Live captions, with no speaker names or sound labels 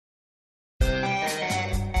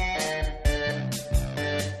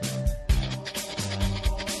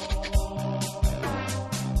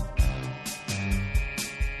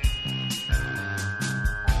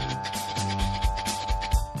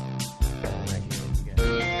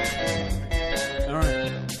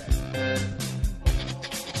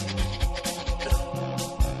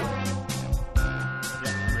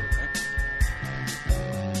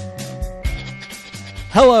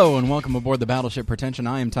Hello and welcome aboard the Battleship Pretension.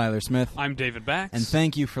 I am Tyler Smith. I'm David Bax. And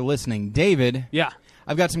thank you for listening. David. Yeah.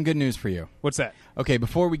 I've got some good news for you. What's that? Okay,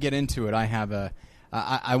 before we get into it, I have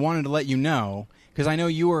I wanted to let you know, because I know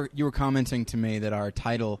you were commenting to me that our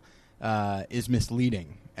title is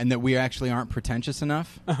misleading and that we actually aren't pretentious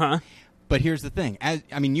enough. Uh-huh. But here's the thing.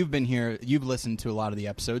 You've been here, you've listened to a lot of the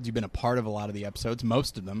episodes, you've been a part of a lot of the episodes,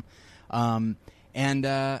 most of them, and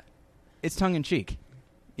it's tongue-in-cheek.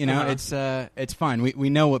 You know, it's fine. We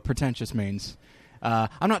know what pretentious means.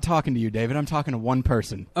 I'm not talking to you, David. I'm talking to one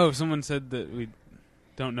person. Oh, someone said that we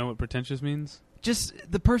don't know what pretentious means? Just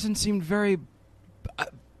the person seemed very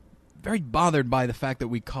bothered by the fact that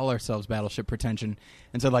we call ourselves Battleship Pretension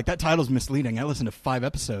and said, like, that title's misleading. I listened to 5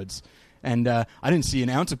 episodes, and I didn't see an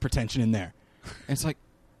ounce of pretension in there. And it's like,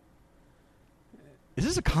 is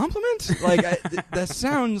this a compliment? Like, that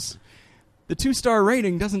sounds... The 2-star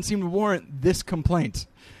rating doesn't seem to warrant this complaint.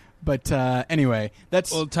 But anyway,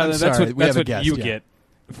 that's... Well, Tyler, that's what you get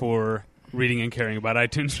for reading and caring about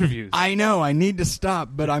iTunes reviews. I know. I need to stop,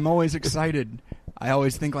 but I'm always excited. I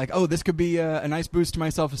always think like, oh, this could be a nice boost to my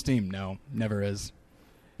self-esteem. No, never is.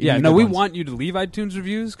 We want you to leave iTunes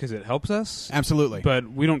reviews because it helps us. Absolutely.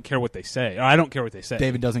 But we don't care what they say. Or I don't care what they say.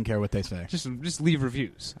 David doesn't care what they say. Just leave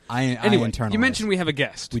reviews. Anyway, you mentioned we have a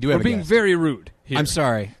guest. We do have a guest. We're being very rude here. I'm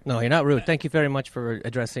sorry. No, you're not rude. Thank you very much for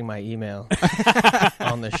addressing my email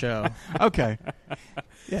on the show. Okay.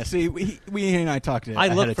 Yeah, see, we and I talked I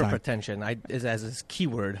look for pretension. As a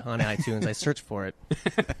keyword on iTunes. I search for it.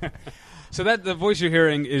 So that the voice you're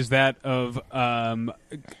hearing is that of, I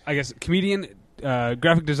guess, comedian,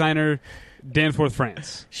 graphic designer, Danforth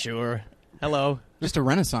France. Sure. Hello. Just a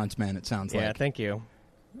Renaissance man, it sounds like. Yeah, thank you.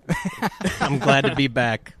 I'm glad to be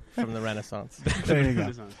back from the Renaissance. There you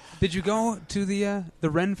go. Did you go to the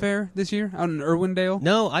Ren Fair this year out in Irwindale?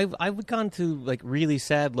 No, I've gone to like really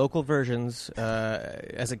sad local versions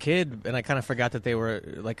as a kid, and I kind of forgot that they were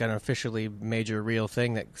like an officially major real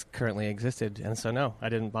thing that currently existed, and so no, I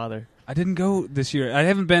didn't bother. I didn't go this year. I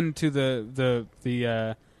haven't been to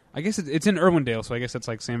the I guess it's in Irwindale, so I guess that's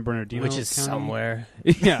like San Bernardino, which is County. Somewhere.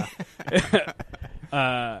 Yeah.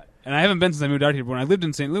 And I haven't been since I moved out here. But when I lived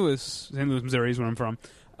in St. Louis, Missouri is where I'm from.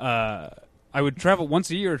 I would travel once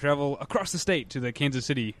a year, across the state to the Kansas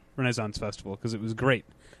City Renaissance Festival because it was great.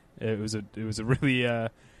 It was a really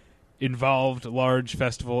involved, large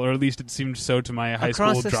festival, or at least it seemed so to my high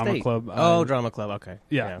school drama club. Drama club. Okay.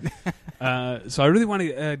 Yeah. So I really want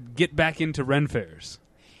to get back into Ren fairs.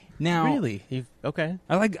 Now, really? Okay.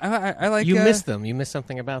 I like. You miss them. You miss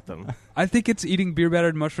something about them. I think it's eating beer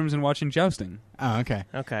battered mushrooms and watching jousting. Oh, okay.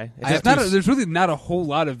 Okay. There's really not a whole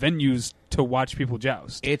lot of venues to watch people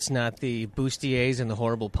joust. It's not the bustiers and the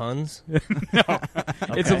horrible puns? No.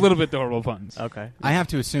 Okay. It's a little bit the horrible puns. Okay. I have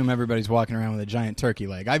to assume everybody's walking around with a giant turkey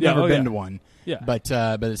leg. I've never been to one. Yeah. But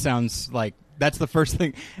it sounds like that's the first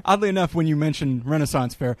thing. Oddly enough, when you mentioned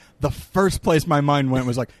Renaissance Fair, the first place my mind went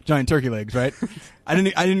was like giant turkey legs, right? I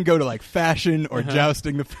didn't go to like fashion or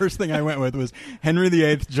jousting. The first thing I went with was Henry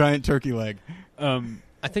VIII giant turkey leg.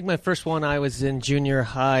 I think my first one, I was in junior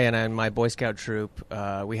high, and in my Boy Scout troop,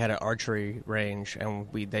 we had an archery range, and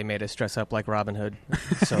they made us dress up like Robin Hood.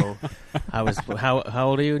 So I was how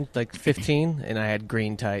old are you? Like 15, and I had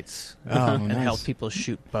green tights and nice. helped people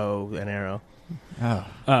shoot bow and arrow.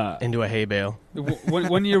 Oh. Into a hay bale.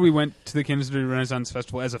 One year we went to the Kansas City Renaissance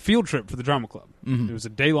Festival as a field trip for the drama club. Mm-hmm. It was a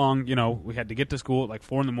day long. We had to get to school at like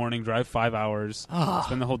 4 a.m, drive 5 hours,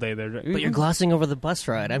 spend the whole day there. But you're glossing over the bus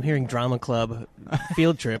ride. I'm hearing drama club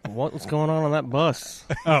field trip. What's going on that bus?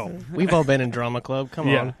 Oh, we've all been in drama club. Come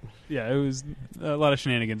on. Yeah, it was a lot of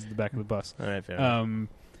shenanigans at the back of the bus. All right, fair.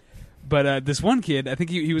 But this one kid, I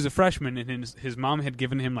think he was a freshman, and his mom had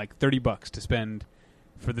given him like $30 to spend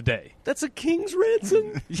for the day. That's a king's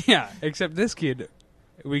ransom. Yeah, except this kid,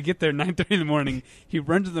 we get there 9:30 a.m. He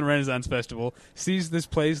runs to the Renaissance Festival, sees this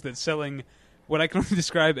place that's selling what I can only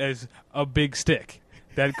describe as a big stick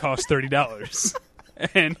that costs $30.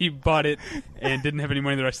 And he bought it and didn't have any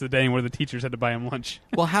money the rest of the day, and one of the teachers had to buy him lunch.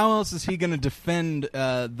 Well, how else is he going to defend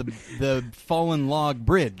the fallen log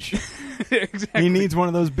bridge? Exactly. He needs one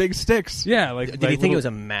of those big sticks. Yeah, did he think it was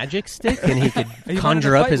a magic stick and he could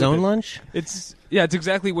conjure up his own lunch? It's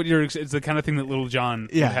exactly what it's the kind of thing that Little John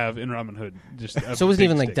would have in Robin Hood. Just so it wasn't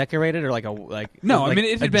even like decorated or like no. Like I mean,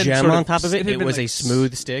 it had a been gem sort of, on top of it. It was like, a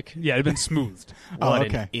smooth stick. Yeah, it had been smoothed.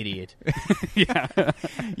 What an idiot! Yeah.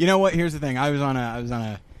 You know what? Here's the thing. I was on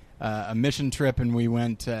a mission trip, and we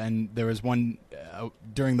went, and there was one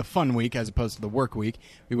during the fun week as opposed to the work week.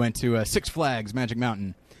 We went to Six Flags Magic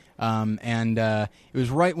Mountain, And it was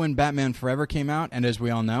right when Batman Forever came out, and as we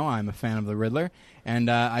all know, I'm a fan of the Riddler.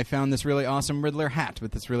 And I found this really awesome Riddler hat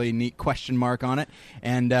with this really neat question mark on it.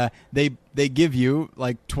 And they give you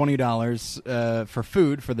like $20 for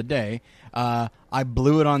food for the day. I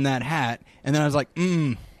blew it on that hat, and then I was like,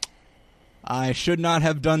 I should not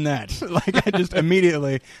have done that. Like, I just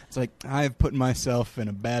immediately, it's like, I've put myself in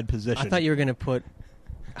a bad position. I thought you were going to put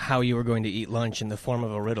how you were going to eat lunch in the form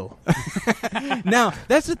of a riddle. Now,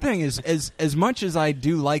 that's the thing, is as much as I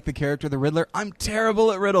do like the character the Riddler, I'm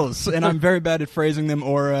terrible at riddles, and I'm very bad at phrasing them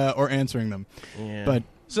or answering them. Yeah. But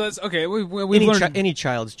So that's okay. We've learned any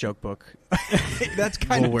child's joke book that's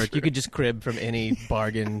kind will of work. true. You could just crib from any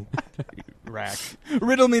bargain rack.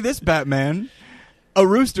 Riddle me this, Batman. A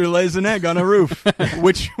rooster lays an egg on a roof.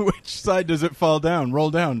 Which side does it fall down? Roll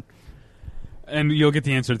down. and you'll get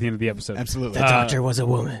the answer at the end of the episode. Absolutely. The doctor was a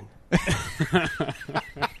woman.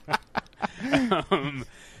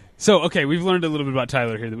 So, okay, we've learned a little bit about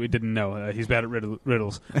Tyler here that we didn't know. He's bad at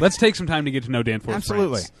riddles. Let's take some time to get to know Danforth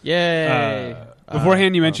Absolutely. France. Yay!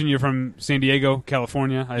 Beforehand, you mentioned you're from San Diego,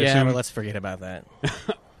 California, I yeah, assume. well, let's forget about that.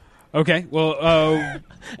 Okay, well,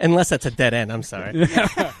 Unless that's a dead end, I'm sorry.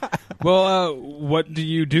 what do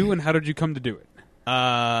you do and how did you come to do it?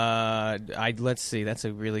 Let's see. That's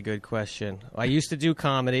a really good question. I used to do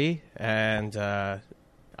comedy, and I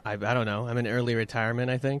don't know. I'm in early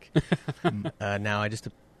retirement, I think. Now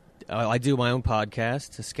I do my own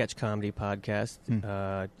podcast, a sketch comedy podcast.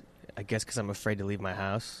 I guess because I'm afraid to leave my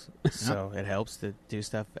house, so it helps to do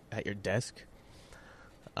stuff at your desk.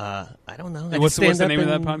 I don't know. What's the name of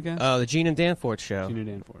that podcast? The Gene and Danforth Show. Gene and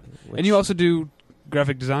Danforth. And you also do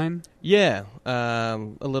graphic design? Yeah, a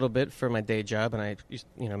little bit for my day job, and I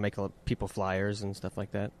make people flyers and stuff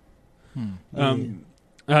like that.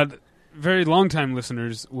 Very long-time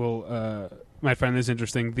listeners might find this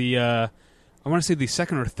interesting. I want to say the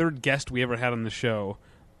second or third guest we ever had on the show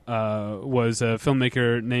was a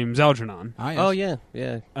filmmaker named Zalgernon. Ah, yes. Oh,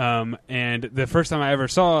 yeah. And the first time I ever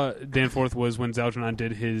saw Danforth was when Zalgernon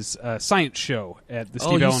did his science show at the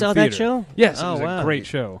Steve you Allen saw Theater. that show? Yes, Oh, it was wow. a great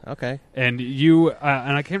show. Okay. And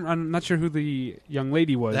I'm not sure who the young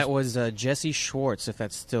lady was. That was Jessie Schwartz, if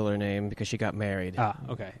that's still her name, because she got married.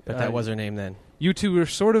 Okay. But that was her name then. You two were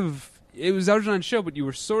sort of... It was Zalgernon's show, but you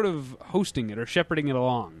were sort of hosting it or shepherding it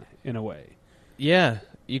along, in a way. Yeah.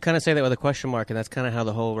 You kind of say that with a question mark, and that's kind of how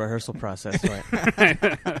the whole rehearsal process went.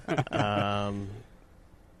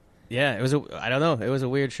 Yeah, it was. I don't know. It was a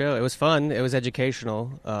weird show. It was fun. It was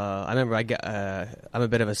educational. I remember. I'm a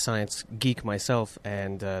bit of a science geek myself,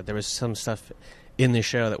 and there was some stuff in the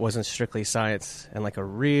show that wasn't strictly science, and like a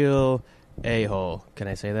real a-hole. Can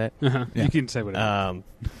I say that? Yeah. You can say whatever.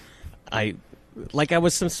 I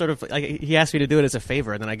was some sort of. He asked me to do it as a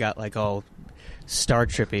favor, and then I got like all Star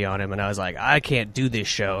Trippy on him, and I was like, I can't do this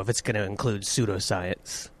show if it's going to include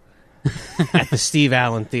pseudoscience. At the Steve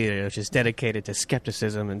Allen Theater, which is dedicated to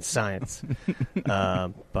skepticism and science.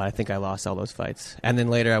 But I think I lost all those fights. And then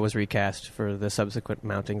later I was recast for the subsequent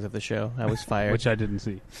mountings of the show. I was fired. Which I didn't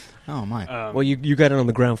see. Oh, my. Well, you got it on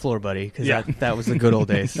the ground floor, buddy, because that was the good old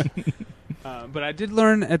days. But I did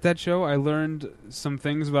learn at that show, I learned some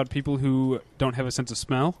things about people who don't have a sense of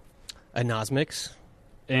smell. Anosmics.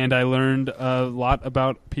 And I learned a lot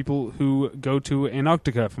about people who go to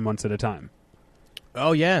Antarctica for months at a time.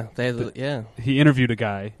 Oh, yeah. He interviewed a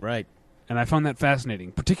guy. Right. And I found that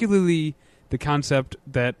fascinating, particularly the concept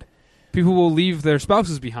that people will leave their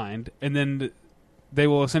spouses behind, and then they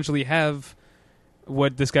will essentially have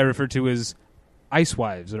what this guy referred to as ice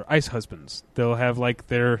wives or ice husbands. They'll have like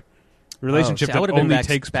their relationship that only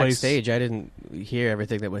takes place backstage. I didn't hear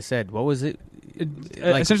everything that was said. What was it?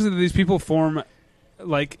 Essentially, these people form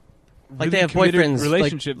like really they have committed boyfriends,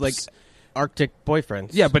 relationships, like Arctic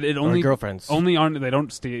boyfriends. Yeah, but it only or girlfriends. Only on they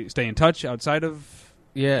don't stay in touch outside of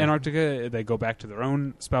Yeah. Antarctica. They go back to their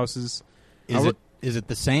own spouses. Is it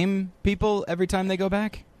the same people every time they go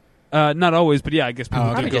back? Not always, but yeah, I guess people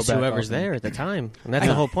do Probably go just back whoever's often. there at the time, and that's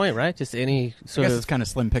the whole point, right? Just any I sort guess of it's kind of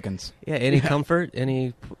slim pickings. any comfort,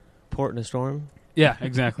 any port in a storm. Yeah,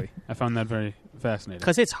 exactly. I found that very fascinating.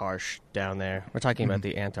 Because it's harsh down there. We're talking about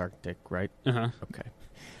the Antarctic, right? Uh-huh. Okay.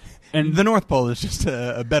 And The North Pole is just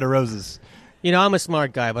a bed of roses. You know, I'm a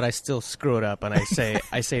smart guy, but I still screw it up, and I say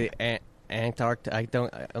Antarctic.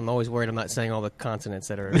 I'm always worried I'm not saying all the consonants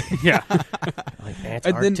that are yeah. like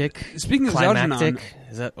Antarctic. Speaking of climactic.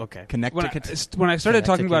 Zalgernon, Is that okay? Connecticut. when I started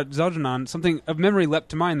talking about Zalgernon, something of memory leapt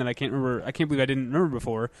to mind that I can't remember. I can't believe I didn't remember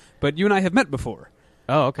before. But you and I have met before.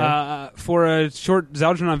 Oh, okay. For a short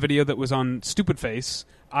Zalgernon video that was on Stupid Face,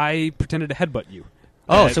 I pretended to headbutt you.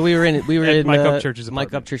 So we were in Mike Upchurch's Mike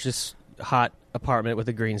apartment. Upchurch's hot apartment with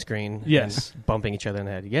a green screen. Yes. And bumping each other in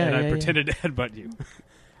the head. Yeah, and I pretended to headbutt you.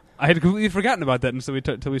 I had completely forgotten about that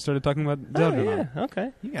until we started talking about Zelda. Yeah,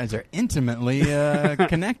 okay. You guys are intimately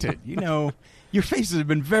connected. You know, your faces have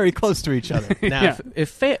been very close to each other. Now,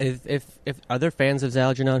 if are there fans of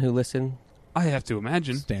Zalgernon who listen? I have to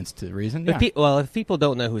imagine. Stands to reason. Yeah. If people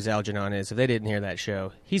don't know who Zalgernon is, if they didn't hear that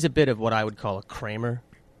show, he's a bit of what I would call a Kramer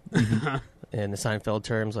in the Seinfeld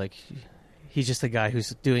terms. Like, he's just a guy who's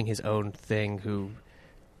doing his own thing. Who,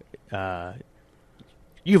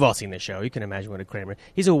 you've all seen this show. You can imagine what a Kramer.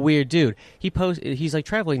 He's a weird dude. He's like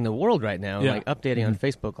traveling the world right now, like updating on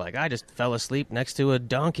Facebook. Like, I just fell asleep next to a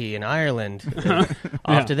donkey in Ireland.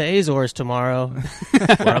 Off to the Azores tomorrow,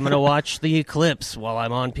 where I'm going to watch the eclipse while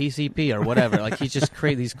I'm on PCP or whatever. Like, he's just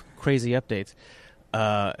these crazy updates.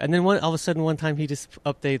 And then all of a sudden, one time he just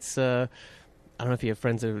updates. I don't know if you have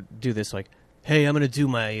friends that do this. Like, hey, I'm going to do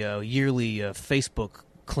my yearly Facebook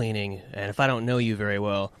cleaning, and if I don't know you very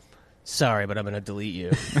well, sorry, but I'm going to delete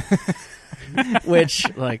you. Which,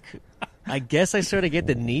 like, I guess I sort of get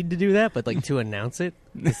the need to do that, but, like, to announce it,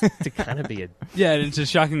 is to kind of be a... Yeah, it's a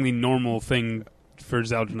shockingly normal thing for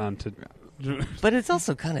Zalgernon to... But it's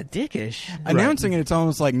also kind of dickish. Announcing it, it's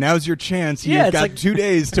almost like, now's your chance. You've got like 2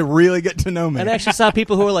 days to really get to know me. And I actually saw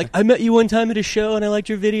people who were like, I met you one time at a show, and I liked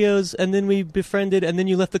your videos, and then we befriended, and then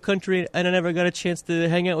you left the country, and I never got a chance to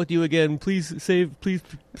hang out with you again. Please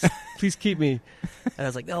keep me. And I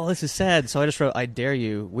was like, oh, this is sad. So I just wrote, I dare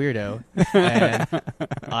you, weirdo. And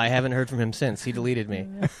I haven't heard from him since. He deleted me.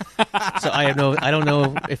 So I don't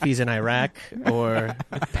know if he's in Iraq or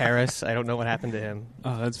Paris. I don't know what happened to him.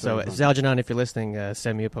 Oh, that's so Zalgernon, if you're listening,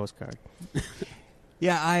 send me a postcard.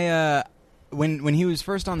 Yeah, I when he was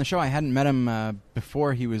first on the show, I hadn't met him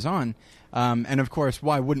before he was on. And, of course,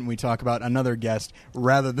 why wouldn't we talk about another guest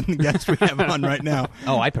rather than the guest we have on right now?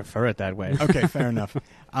 Oh, I prefer it that way. Okay, fair enough.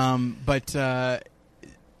 And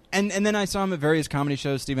then I saw him at various comedy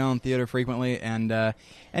shows, Steve Allen Theater frequently, and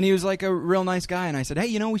he was like a real nice guy. And I said, hey,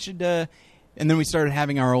 you know, we should... and then we started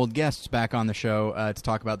having our old guests back on the show to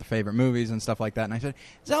talk about the favorite movies and stuff like that. And I said,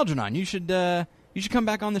 Zalgernon, you should come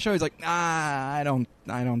back on the show. He's like, I don't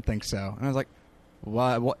think so. And I was like,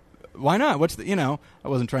 why not? What's the, I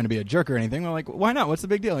wasn't trying to be a jerk or anything. I'm like, why not? What's the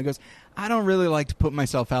big deal? And he goes, I don't really like to put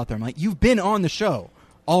myself out there. I'm like, you've been on the show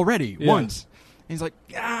already once. And he's like,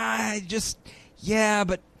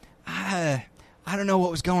 but I don't know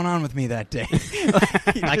what was going on with me that day.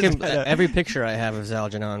 Every picture I have of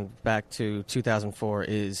Zalgernon back to 2004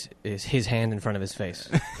 is his hand in front of his face.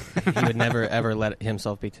 He would never ever let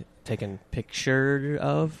himself be taken picture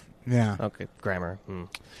of. Yeah. Okay. Grammar.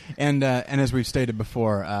 And as we've stated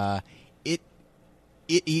before, it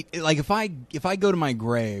like if I go to my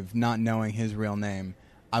grave not knowing his real name,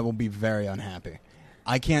 I will be very unhappy.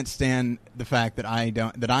 I can't stand the fact that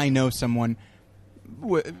I know someone,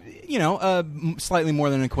 slightly more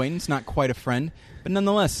than an acquaintance, not quite a friend, but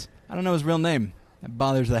nonetheless, I don't know his real name. That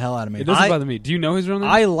bothers the hell out of me. It doesn't bother me. Do you know his real name?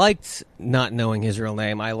 I liked not knowing his real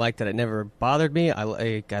name. I liked that it never bothered me. I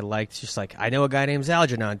liked just like, I know a guy named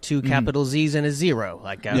Zalgernon, 2 capital Z's and a 0.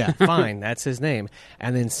 Like, fine, that's his name.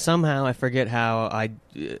 And then somehow I forget how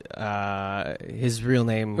his real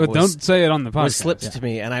name don't say it on the podcast. Was slipped to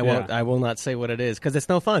me, and I will not say what it is because it's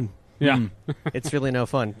no fun. Yeah. It's really no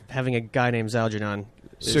fun. Having a guy named Zalgernon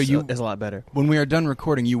is a lot better. When we are done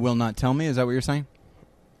recording, you will not tell me? Is that what you're saying?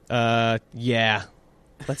 Yeah.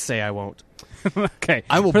 Let's say I won't. Okay.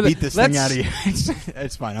 I will beat this thing out of you.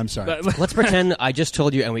 It's fine. I'm sorry. Let's pretend I just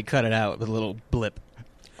told you and we cut it out with a little blip.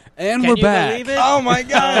 And Can we're you back. believe it? Oh, my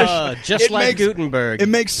gosh. Just like Gutenberg. It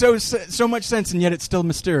makes so much sense, and yet it's still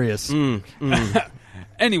mysterious.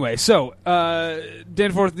 Anyway, so,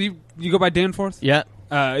 Danforth, you go by Danforth? Yeah.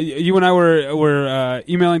 You and I were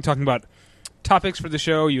emailing, talking about topics for the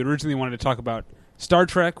show. You originally wanted to talk about Star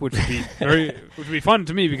Trek, which would be fun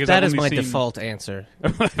to me because that is my default answer.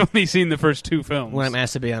 I've only seen the first 2 films. When I'm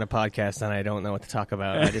asked to be on a podcast and I don't know what to talk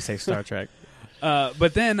about, I just say Star Trek.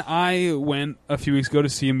 But then I went a few weeks ago to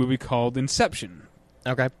see a movie called Inception.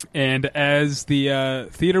 Okay. And as the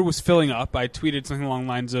theater was filling up, I tweeted something along the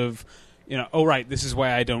lines of, oh, right, this is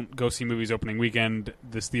why I don't go see movies opening weekend.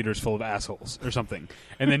 This theater's full of assholes or something.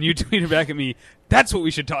 And then you tweeted back at me, that's what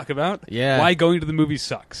we should talk about. Yeah. Why going to the movies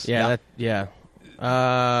sucks. Yeah.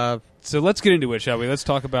 So let's get into it, shall we? Let's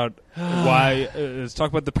talk about why. Let's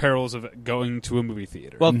talk about the perils of going to a movie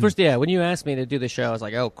theater. Well, first, when you asked me to do the show, I was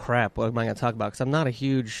like, oh, crap, what am I going to talk about? Because I'm not a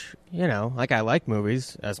huge, I like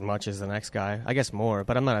movies as much as the next guy. I guess more,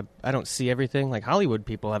 but I don't see everything. Like Hollywood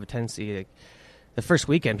people have a tendency to, the first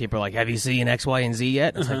weekend, people are like, have you seen X, Y, and Z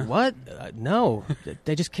yet? And it's like, what? No.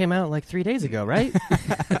 They just came out like 3 days ago, right?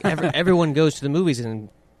 Like everyone goes to the movies and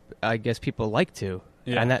I guess people like to.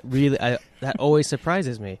 Yeah. And that really, that always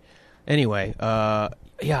surprises me. Anyway, I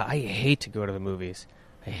hate to go to the movies.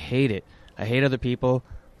 I hate it. I hate other people.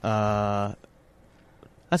 That's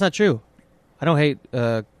not true. I don't hate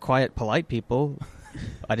quiet, polite people.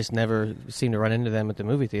 I just never seem to run into them at the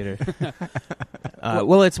movie theater.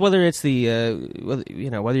 Well, it's whether it's the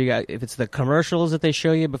whether you got, if it's the commercials that they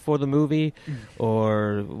show you before the movie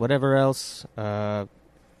or whatever else. The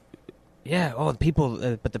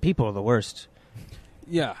people, but the people are the worst.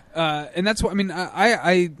 Yeah, and that's what I mean.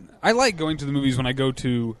 I like going to the movies when I go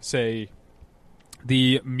to, say,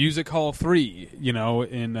 the Music Hall 3,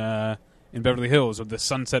 in Beverly Hills, or the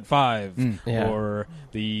Sunset 5, or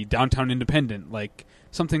the Downtown Independent, like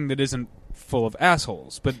something that isn't full of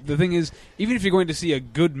assholes. But the thing is, even if you're going to see a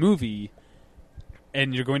good movie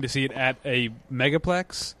and you're going to see it at a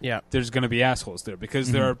megaplex, there's going to be assholes there,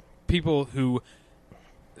 because there are people who,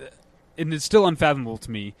 and it's still unfathomable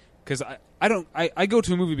to me, because I go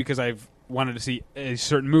to a movie because I've wanted to see a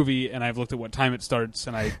certain movie, and I've looked at what time it starts,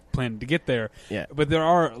 and I plan to get there. Yeah. But there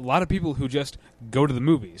are a lot of people who just go to the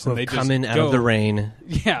movies. Who and they come just in out of the rain.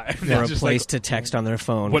 Yeah. And for a place to text on their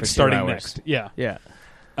phone what's for 2 starting hours. next. Yeah. Yeah.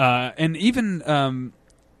 And even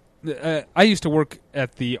I used to work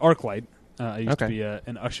at the ArcLight. I used to be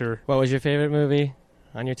an usher. What was your favorite movie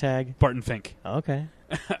on your tag? Barton Fink. Okay.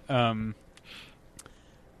 And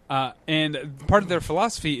part of their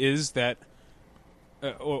philosophy is that,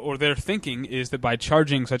 or their thinking is that by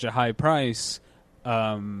charging such a high price,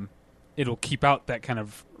 it'll keep out that kind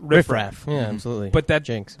of riffraff. Yeah, absolutely. But that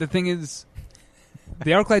Jinx. The thing is,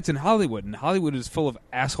 the ArcLight's in Hollywood, and Hollywood is full of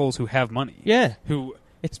assholes who have money. Yeah. Who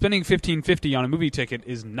spending $15.50 on a movie ticket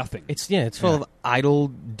is nothing. It's full of idle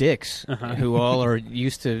dicks who all are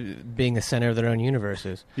used to being the center of their own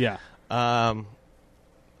universes. Yeah.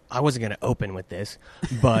 I wasn't going to open with this,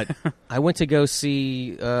 but I went to go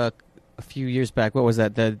see a few years back. What was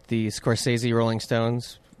that? The Scorsese Rolling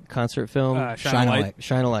Stones concert film? Shine a Light.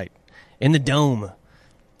 Shine a Light. In the Dome.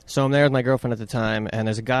 So I'm there with my girlfriend at the time, and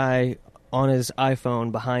there's a guy on his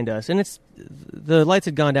iPhone behind us, and the lights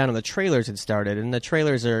had gone down and the trailers had started, and the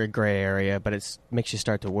trailers are a gray area, but it makes you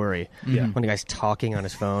start to worry when the guy's talking on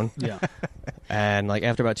his phone. Yeah. And like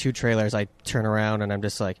after about 2 trailers, I turn around and I'm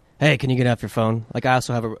just like, "Hey, can you get off your phone?" Like I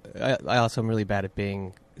also am really bad at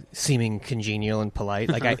seeming congenial and polite.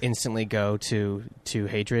 Like I instantly go to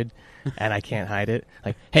hatred, and I can't hide it.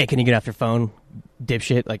 Like, "Hey, can you get off your phone,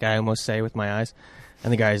 dipshit?" Like I almost say with my eyes.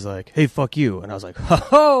 And the guy's like, "Hey, fuck you." And I was like,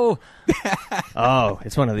 "Ho ho!"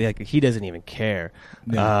 It's one of the, he doesn't even care.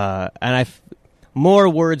 Yeah. And more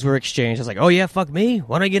words were exchanged. I was like, "Oh yeah, fuck me.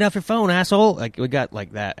 Why don't I get off your phone, asshole?" Like we got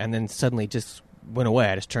like that, and then suddenly just went away.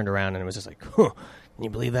 I just turned around and it was just like, "Huh, can you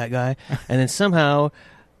believe that guy?" And then somehow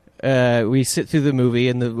we sit through the movie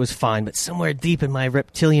and it was fine, but somewhere deep in my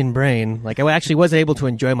reptilian brain, like I actually wasn't able to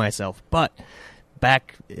enjoy myself. But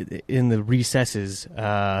back in the recesses,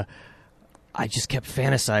 I just kept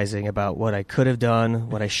fantasizing about what I could have done,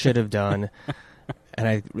 what I should have done, and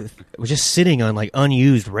I was just sitting on like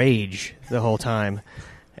unused rage the whole time.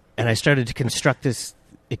 And I started to construct this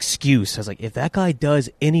excuse. I was like, if that guy does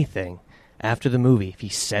anything after the movie, if he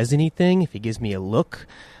says anything, if he gives me a look,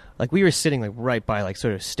 like we were sitting like right by like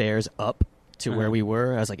sort of stairs up to where we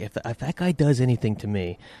were. I was like, if that guy does anything to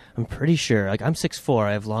me, I'm pretty sure, like I'm 6'4",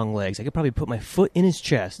 I have long legs, I could probably put my foot in his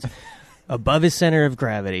chest above his center of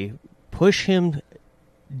gravity, push him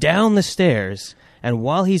down the stairs, and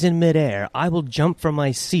while he's in midair, I will jump from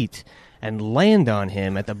my seat and land on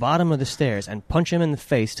him at the bottom of the stairs and punch him in the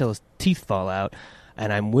face till his teeth fall out.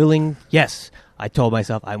 And I'm willing, yes, I told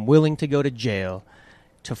myself, I'm willing to go to jail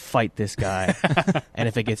to fight this guy. And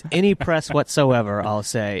if it gets any press whatsoever, I'll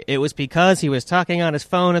say, it was because he was talking on his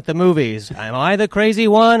phone at the movies. Am I the crazy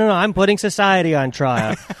one? No, I'm putting society on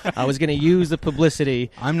trial. I was going to use the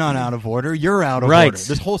publicity. I'm not out of order. You're out of Right. order.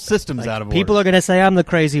 This whole system's out of order. People are going to say I'm the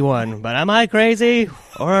crazy one, but am I crazy?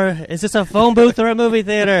 Or is this a phone booth or a movie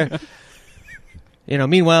theater?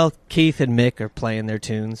 Meanwhile, Keith and Mick are playing their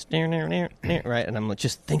tunes. Right, and I'm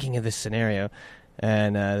just thinking of this scenario.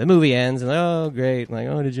 And the movie ends, and oh, great. I'm like,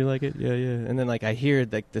 oh, did you like it? Yeah, yeah. And then, like, I hear,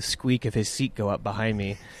 like, the squeak of his seat go up behind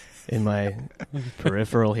me in my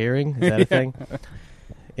peripheral hearing. Is that a thing?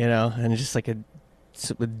 And just, like,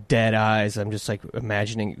 with dead eyes, I'm just, like,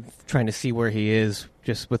 imagining, trying to see where he is,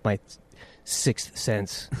 just with my sixth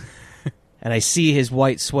sense. And I see his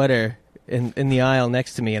white sweater in the aisle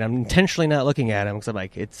next to me, and I'm intentionally not looking at him, because I'm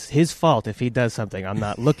like, it's his fault if he does something. I'm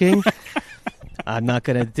not looking. I'm not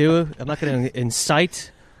going to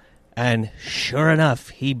incite. And sure enough,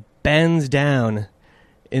 he bends down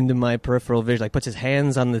into my peripheral vision, like puts his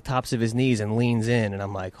hands on the tops of his knees and leans in, and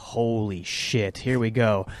I'm like, holy shit, here we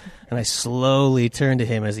go. And I slowly turn to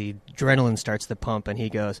him as the adrenaline starts to pump, and he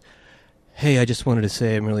goes, hey, I just wanted to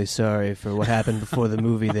say I'm really sorry for what happened before the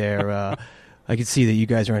movie there. I could see that you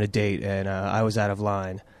guys are on a date, and I was out of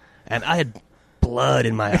line. And I had blood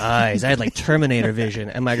in my eyes. I had like Terminator vision,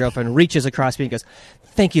 and my girlfriend reaches across me and goes,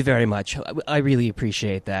 thank you very much. I really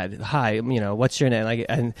appreciate that. Hi, what's your name?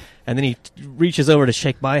 And then he reaches over to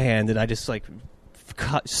shake my hand, and I just like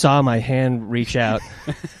saw my hand reach out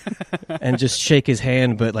and just shake his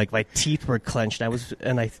hand, but like my teeth were clenched.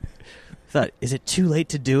 I thought, is it too late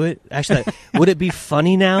to do it? Actually, would it be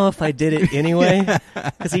funny now if I did it anyway?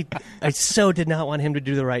 Because I so did not want him to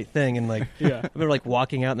do the right thing. And I remember like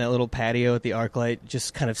walking out in that little patio at the ArcLight,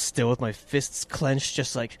 just kind of still with my fists clenched,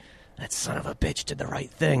 just like, that son of a bitch did the right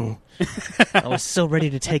thing. I was so ready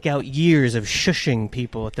to take out years of shushing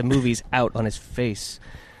people at the movies out on his face.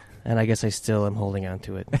 And I guess I still am holding on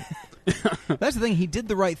to it. That's the thing. He did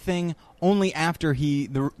the right thing only after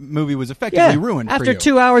the movie was effectively ruined for after you.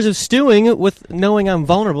 2 hours of stewing with knowing I'm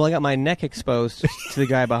vulnerable. I got my neck exposed to the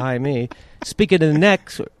guy behind me. Speaking of the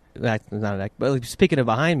neck, not a neck, but speaking of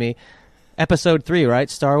behind me, Episode 3, right?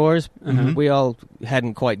 Star Wars. Mm-hmm. We all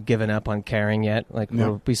hadn't quite given up on caring yet.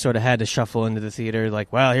 We sort of had to shuffle into the theater.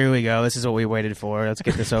 Like, well, here we go. This is what we waited for. Let's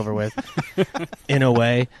get this over with. In a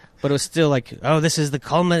way, but it was still like, oh, this is the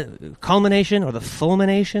culmination or the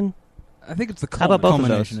fulmination. I think it's the How about both of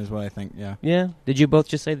culmination those? is what I think. Yeah. Yeah. Did you both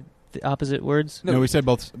just say the opposite words? No, we said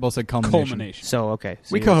both said culmination. Culmination. So okay.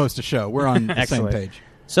 So We co-host a show. We're on the same Excellent. page.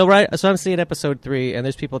 So I'm seeing Episode 3, and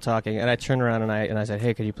there's people talking, and I turn around and I said,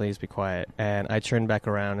 hey, could you please be quiet? And I turn back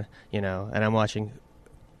around, and I'm watching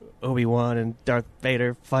Obi-Wan and Darth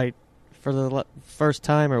Vader fight for the first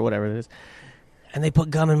time or whatever it is, and they put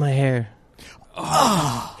gum in my hair.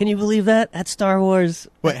 Oh. Can you believe that? At Star Wars.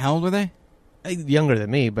 Wait, how old were they? Younger than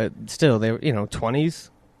me, but still, they were 20s.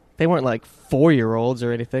 They weren't like 4-year-olds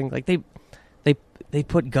or anything. Like they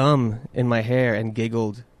put gum in my hair and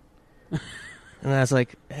giggled. And I was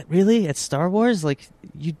like, really? At Star Wars? Like,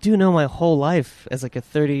 you do know my whole life as like a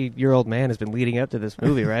 30-year-old man has been leading up to this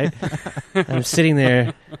movie, right? I'm sitting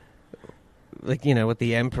there, like, with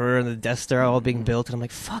the Emperor and the Death Star all being built, and I'm like,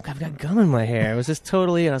 fuck, I've got gum in my hair. It was just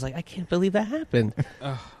totally, and I was like, I can't believe that happened.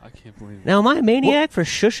 Oh, I can't believe it. Now, am I a maniac for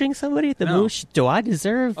shushing somebody at the No. movie? Do I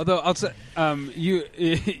deserve? Although I'll say, you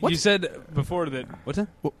said before that. What's that?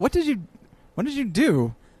 What did you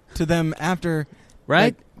do to them after?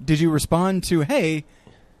 Right? Like, did you respond to, hey,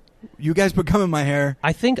 you guys put gum in my hair?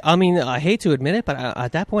 I hate to admit it, but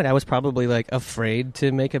at that point I was probably like afraid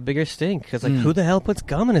to make a bigger stink because who the hell puts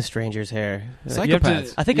gum in a stranger's hair?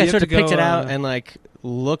 Psychopaths. I think I sort of picked it out and like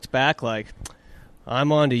looked back like,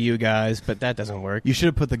 I'm on to you guys, but that doesn't work. You should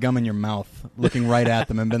have put the gum in your mouth, looking right at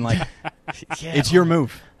them and been like, Yeah, it's your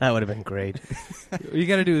move. That would have been great. What you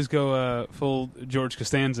got to do is go full George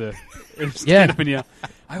Costanza. And stand Yeah. up and yell,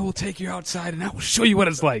 I will take you outside and I will show you what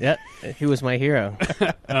it's like. Yeah, he was my hero.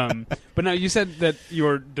 But now you said that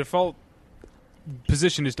your default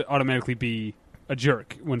position is to automatically be a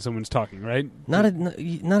jerk when someone's talking, right? Not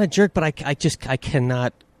a jerk, but I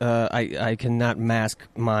cannot I cannot mask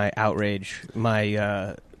my outrage,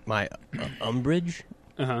 my umbrage.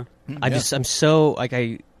 Uh-huh. I'm so like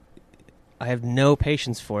I have no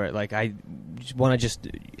patience for it. Like I want to just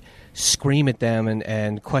scream at them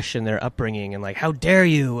and question their upbringing and like, how dare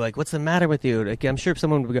you? Like, what's the matter with you? Like, I'm sure if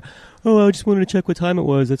someone would go, oh, I just wanted to check what time it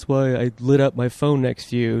was. That's why I lit up my phone next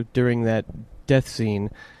to you during that death scene.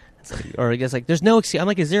 It's like, or I guess like, there's no excuse. I'm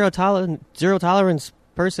like a zero tolerance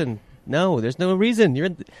person. No, there's no reason.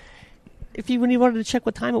 When you wanted to check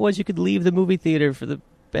what time it was, you could leave the movie theater for the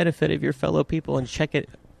benefit of your fellow people and check it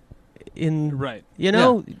in. Right.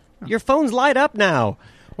 Your phones light up now.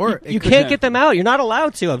 Or you can't get them out. You're not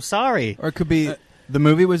allowed to. I'm sorry. Or it could be the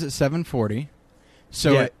movie was at 7:40,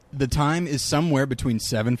 so Yeah. the time is somewhere between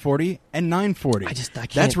 7:40 and 9:40. I can't.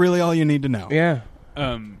 That's really all you need to know. Yeah.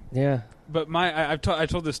 Um, Yeah. But I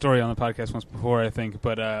told this story on the podcast once before, I think.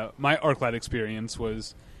 But my ArcLight experience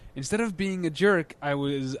was, instead of being a jerk, I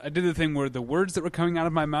did the thing where the words that were coming out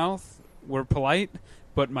of my mouth were polite,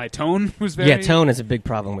 but my tone was very... Yeah, tone is a big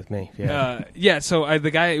problem with me. Yeah. So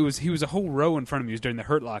the guy, he was a whole row in front of me. He was during the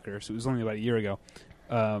Hurt Locker, so it was only about a year ago.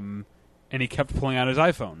 And he kept pulling out his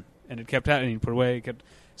iPhone, and it kept out, and he'd put it away.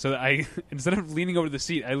 So I, instead of leaning over the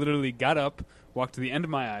seat, I literally got up, walked to the end of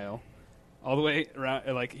my aisle, all the way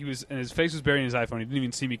around, like and his face was buried in his iPhone. He didn't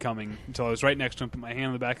even see me coming until I was right next to him, put my hand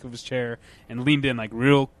on the back of his chair, and leaned in like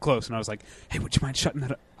real close. And I was like, "Hey, would you mind shutting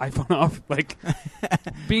that iPhone off?" Like,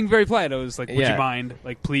 being very polite. I was like, "Would you mind,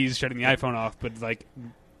 like, please shutting the iPhone off?" But like,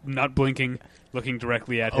 not blinking, looking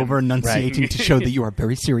directly at him. Over enunciating to show that you are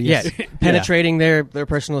very serious. Yeah, penetrating their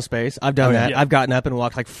personal space. I've done that. Yeah. I've gotten up and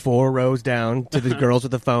walked like 4 rows down to the girls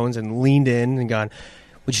with the phones and leaned in and gone,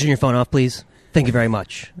 "Would you turn your phone off, please? Thank you very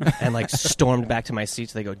much." And like stormed back to my seat.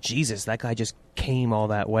 So they go, "Jesus, that guy just came all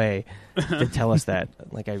that way to tell us that."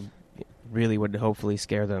 Like I really would hopefully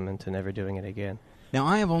scare them into never doing it again. Now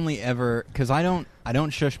I have only ever because I don't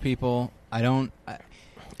shush people. I don't.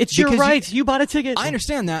 It's your Because right. You bought a ticket. I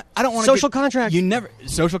understand that. I don't want Social contract. You never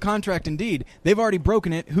social contract. Indeed, they've already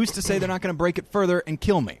broken it. Who's to say they're not going to break it further and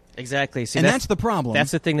kill me? Exactly. See, And that's the problem.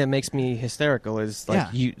 That's the thing that makes me hysterical. Is like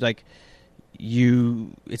Yeah.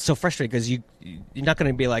 you. It's so frustrating because you're not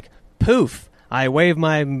going to be like, poof. I wave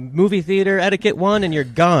my movie theater etiquette one, and you're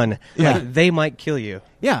gone. Yeah. Like, they might kill you.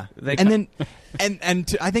 Yeah, and then,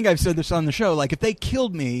 I think I've said this on the show. Like, if they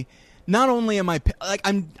killed me, not only am I like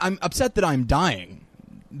I'm upset that I'm dying.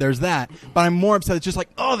 There's that, but I'm more upset. It's just like,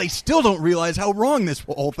 oh, they still don't realize how wrong this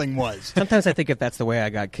whole thing was. Sometimes I think if that's the way I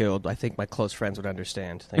got killed, I think my close friends would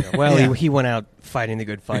understand. They go, well, Yeah. he went out fighting the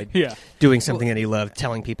good fight, Yeah. doing something that he loved,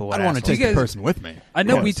 telling people what I don't want to assholes. take the guys- person with me. I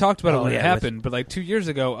know Of we course. talked about it Oh, when it yeah, happened, but like 2 years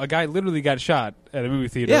ago, a guy literally got shot at a movie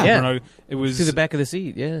theater. Yeah. Yeah. It was through the back of the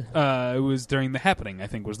seat, yeah. It was during The Happening, I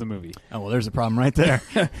think, was the movie. Oh well, there's a problem right there.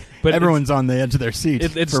 But Everyone's on the edge of their seat.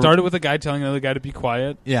 It for- started with a guy telling another guy to be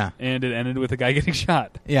quiet, Yeah, and it ended with a guy getting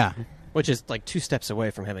shot. yeah. Which is like 2 steps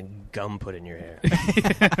away from having gum put in your hair.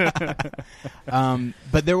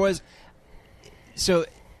 But there was so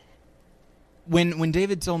when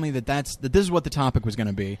David told me that this is what the topic was going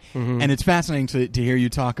to be, Mhm. and it's fascinating to hear you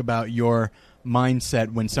talk about your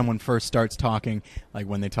mindset when someone first starts talking, like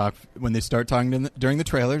when they start talking during the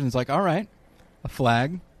trailers, and it's like, all right, a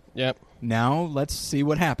flag. Yep. Now let's see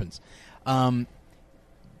what happens.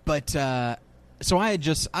 So I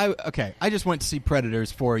just went to see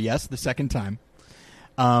Predators for the second time.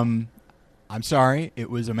 I'm sorry, it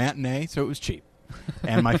was a matinee, so it was cheap,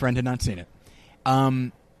 and my friend had not seen it.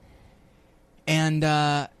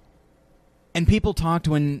 And people talked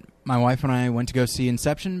when my wife and I went to go see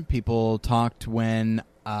Inception. People talked when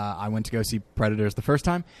I went to go see Predators the first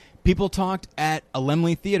time. People talked at a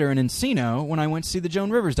Laemmle Theater in Encino when I went to see the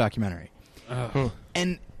Joan Rivers documentary.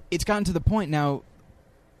 And it's gotten to the point now.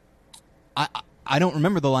 I don't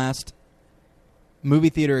remember the last movie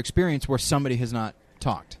theater experience where somebody has not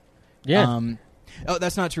talked. Yeah. Oh,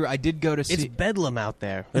 that's not true. I did go to see. It's bedlam out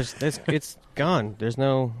there. It's gone. There's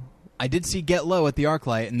no... I did see Get Low at the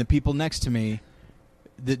ArcLight, and the people next to me,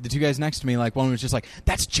 the 2 guys next to me, like one was just like,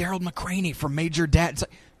 "That's Gerald McCraney from Major Dad." It's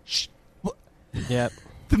like, shh. What? Yep.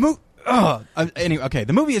 The movie. Anyway, okay.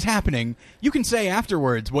 The movie is happening. You can say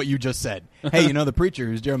afterwards what you just said. Hey, the preacher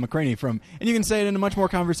who's Gerald McCraney from, and you can say it in a much more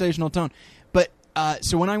conversational tone. But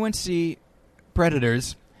so when I went to see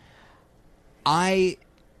Predators, I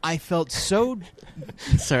felt so.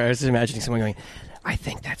 Sorry, I was just imagining someone going, "I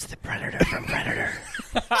think that's the Predator from Predator."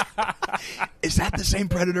 Is that the same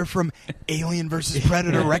Predator from Alien vs.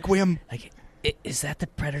 Predator Requiem? Like, is that the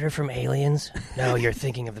Predator from Aliens? No, you're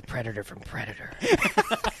thinking of the Predator from Predator.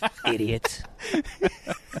 Idiot.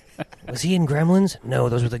 Was he in Gremlins? No,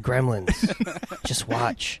 those were the Gremlins. Just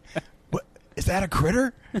watch. What, is that a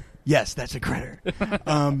critter? Yes, that's a critter.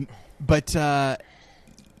 But I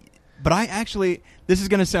actually, this is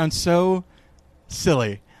going to sound so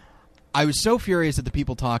silly. I was so furious at the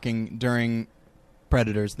people talking during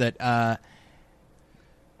Predators that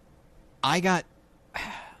I got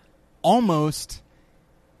almost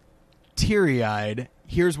teary-eyed.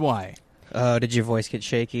 Here's why. Did your voice get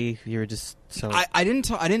shaky? You were just so... I didn't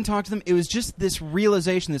talk to them. It was just this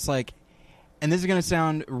realization that's like, and this is going to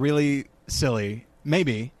sound really silly,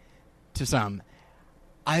 maybe, to some.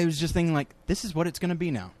 I was just thinking, like, this is what it's going to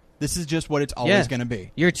be now. This is just what it's always going to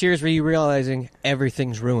be. Your tears were you realizing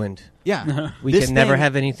everything's ruined. Yeah. We can never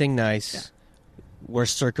have anything nice. Yeah. We're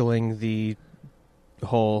circling the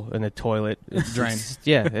hole in the toilet. Drain.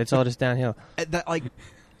 It's all just downhill. That's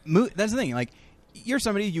the thing. Like, you're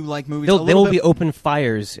somebody, you like movies. There will be open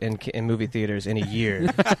fires in movie theaters in a year.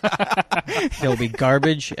 There will be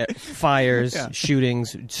garbage, fires,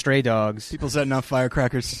 shootings, stray dogs. People setting off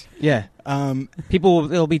firecrackers. Yeah. There'll be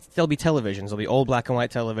televisions. There'll be old black and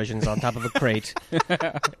white televisions on top of a crate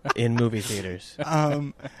in movie theaters.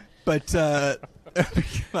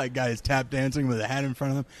 Like guys tap dancing with a hat in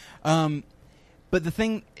front of them. But the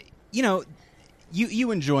thing,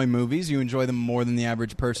 you enjoy movies. You enjoy them more than the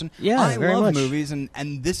average person. Yeah, I very love much. movies, and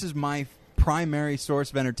this is my primary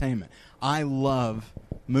source of entertainment. I love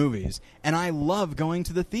movies, and I love going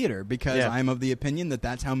to the theater because I'm of the opinion that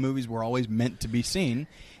that's how movies were always meant to be seen,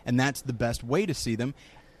 and that's the best way to see them.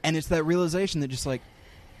 And it's that realization that just like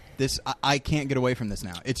I can't get away from this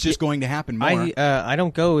now. It's just going to happen more. I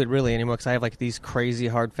don't go it really anymore because I have like these crazy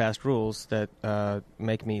hard fast rules that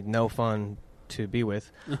make me no fun to be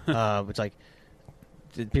with. It's like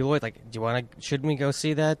people always like, do you want to? Shouldn't we go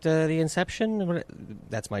see that the Inception?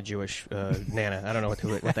 That's my Jewish Nana. I don't know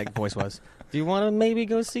what that voice was. Do you want to maybe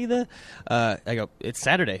go see the? I go. It's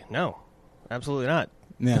Saturday. No, absolutely not.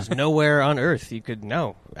 Yeah. There's nowhere on earth you could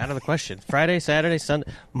out of the question. Friday, Saturday,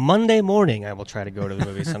 Sunday, Monday morning. I will try to go to the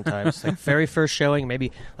movie sometimes. Like very first showing,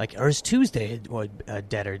 maybe or is Tuesday a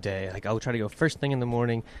deader day? Like I'll try to go first thing in the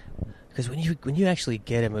morning. Because when you actually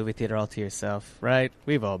get a movie theater all to yourself, right?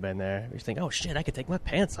 We've all been there. You think, oh shit, I could take my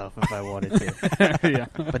pants off if I wanted to. Yeah.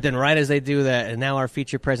 But then right as they do that, and now our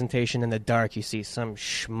feature presentation in the dark, you see some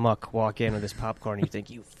schmuck walk in with his popcorn, and you think,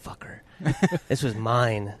 you fucker. This was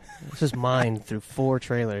mine. This was mine through 4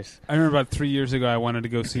 trailers. I remember about 3 years ago, I wanted to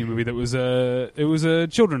go see a movie that was a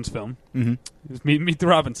children's film. Mm-hmm. It was Meet the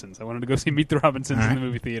Robinsons. I wanted to go see Meet the Robinsons in the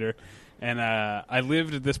movie theater, and I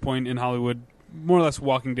lived at this point in Hollywood, more or less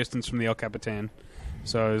walking distance from the El Capitan.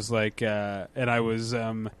 So I was like, and I was,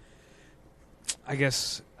 I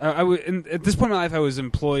guess, at this point in my life, I was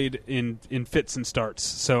employed in fits and starts.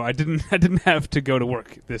 So I didn't have to go to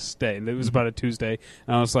work this day. It was about a Tuesday,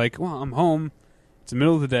 and I was like, well, I'm home. It's the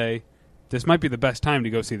middle of the day. This might be the best time to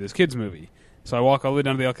go see this kids movie. So I walk all the way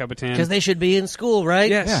down to the El Capitan. Because they should be in school, right?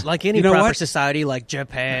 Yes. Yeah. Like any proper society, like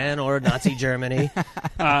Japan or Nazi Germany.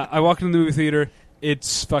 I walk into the movie theater.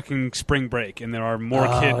 It's fucking spring break, and there are more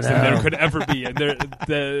kids than there could ever be. And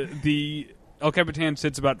the El Capitan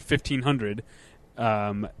sits about 1,500.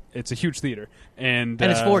 It's a huge theater, and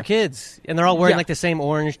it's 4 kids, and they're all wearing like the same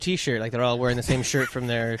orange T-shirt, like they're all wearing the same shirt from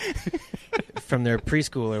their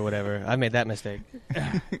preschool or whatever. I made that mistake.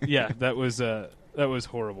 Yeah, that was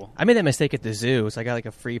horrible. I made that mistake at the zoo. So I got like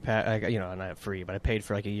a free pass, not free, but I paid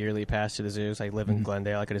for like a yearly pass to the zoo. So I live in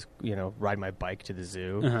Glendale. I could just ride my bike to the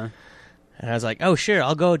zoo. Uh-huh. And I was like, oh, sure,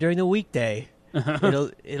 I'll go during the weekday.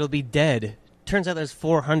 It'll be dead. Turns out there's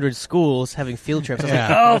 400 schools having field trips. I was like,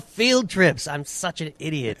 oh, field trips. I'm such an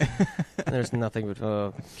idiot. There's nothing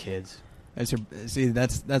but kids.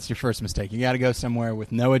 That's your first mistake. You got to go somewhere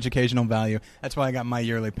with no educational value. That's why I got my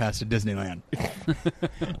yearly pass to Disneyland.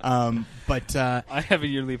 But I have a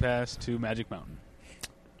yearly pass to Magic Mountain.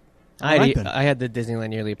 I had the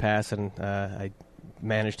Disneyland yearly pass, and I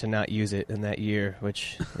managed to not use it in that year,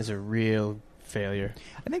 which is a real failure.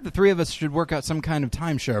 I think the 3 of us should work out some kind of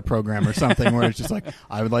timeshare program or something where it's just like,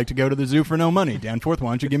 I would like to go to the zoo for no money. Danforth, why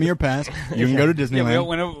don't you give me your pass? You can go to Disneyland.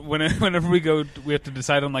 Yeah, whenever we go, we have to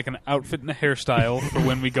decide on like an outfit and a hairstyle for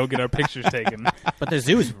when we go get our pictures taken. But the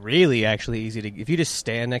zoo is really actually easy to... If you just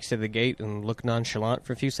stand next to the gate and look nonchalant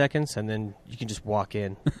for a few seconds, and then you can just walk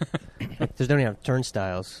in. They don't even have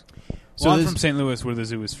turnstiles. So I'm from St. Louis, where the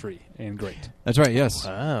zoo is free and great. That's right, yes.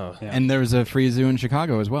 Wow. Yeah. And there's a free zoo in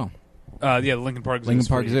Chicago as well. The Lincoln Park Zoo. Lincoln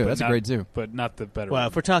Park Zoo. That's a great zoo. But not the better Well, one.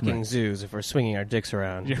 if we're talking zoos, if we're swinging our dicks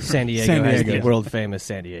around, San Diego has the world-famous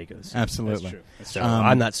San Diego's. Absolutely. That's So true.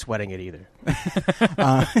 I'm not sweating it either.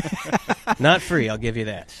 Not free, I'll give you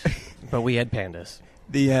that. But we had pandas.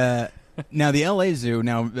 Now, the L.A.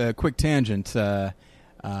 Zoo, quick tangent.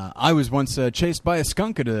 I was once chased by a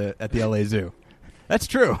skunk at the L.A. Zoo. That's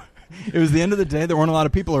true. It was the end of the day. There weren't a lot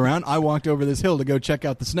of people around. I walked over this hill to go check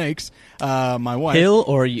out the snakes. My wife. Hill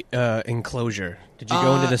or enclosure? Did you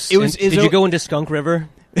go into the? Did you go into Skunk River?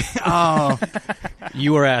 Oh,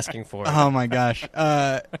 you were asking for it. Oh my gosh!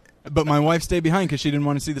 But my wife stayed behind because she didn't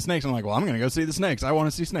want to see the snakes. I'm like, well, I'm going to go see the snakes. I want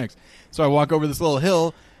to see snakes. So I walk over this little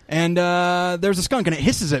hill, and there's a skunk, and it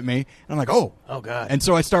hisses at me. And I'm like, oh god! And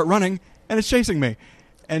so I start running, and it's chasing me.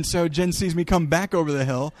 And so Jen sees me come back over the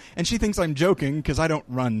hill, and she thinks I'm joking because I don't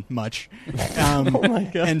run much. Oh my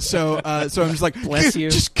god! And so I'm just like, bless you,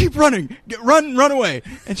 just keep running, run away.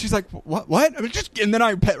 And she's like, what? I mean, and then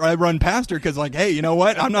I run past her because like, hey, you know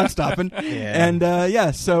what? I'm not stopping. Yeah.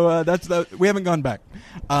 And so that's we haven't gone back.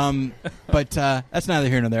 But that's neither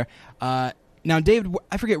here nor there. Now, David,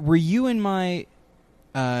 I forget. Were you in my?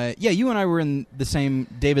 You and I were in the same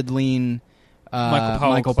David Lean.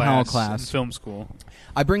 Michael Powell class in film school.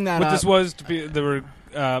 I bring that up. What this was to be, there were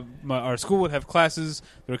our school would have classes.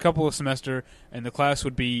 There were a couple of semester, and the class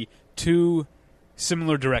would be 2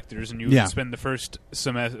 similar directors, and you would spend the first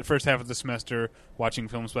half of the semester watching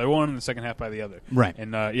films by one, and the second half by the other. Right.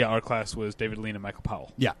 And our class was David Lean and Michael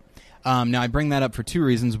Powell. Yeah. Now I bring that up for 2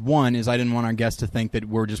 reasons. One is I didn't want our guests to think that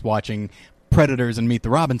we're just watching Predators and Meet the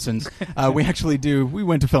Robinsons. We actually do. We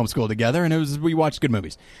went to film school together, and we watched good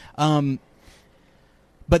movies.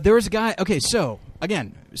 But there was a guy... Okay, so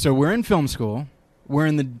we're in film school. We're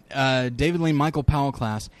in the David Lean, Michael Powell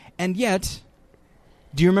class. And yet,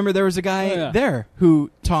 Do you remember there was a guy there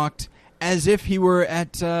who talked as if he were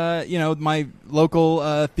at my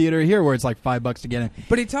local theater here, where it's like $5 to get in?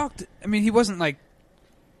 But he talked. I mean, he wasn't like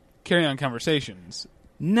carrying on conversations.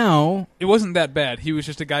 No, it wasn't that bad. He was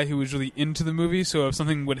just a guy who was really into the movie. So if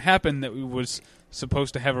something would happen that was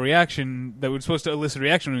supposed to have a reaction, that was supposed to elicit a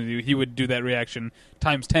reaction from you, he would do that reaction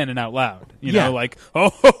times 10 and out loud. You know, like,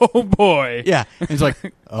 oh boy. Yeah. And he's like,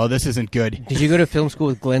 oh, this isn't good. Did you go to film school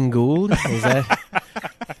with Glenn Gould? Is that?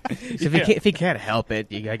 So if he can't help it,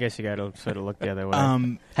 I guess you got to sort of look the other way.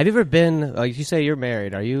 Have you ever been? Like you say, you're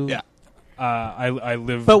married. Are you? Yeah. I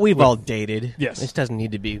live. But we've all dated. Yes. This doesn't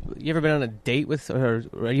need to be. You ever been on a date with, or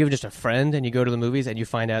are you just a friend and you go to the movies and you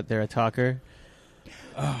find out they're a talker?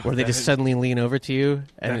 Or they just suddenly lean over to you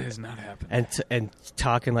and that has not happened. And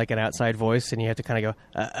talk in like an outside voice, and you have to kind of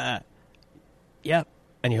go, yep,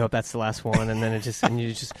 and you hope that's the last one, and then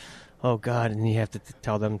you just, oh god, and you have to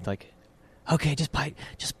tell them like, okay, just pipe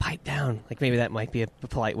down. Like maybe that might be a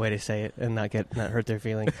polite way to say it and not hurt their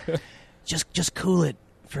feelings. just cool it.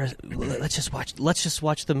 Let's just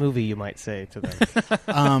watch the movie. You might say to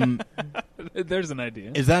them. There's an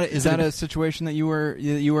idea. Is that a situation that you were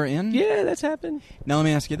in? Yeah, that's happened. Now let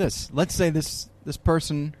me ask you this: let's say this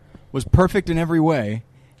person was perfect in every way,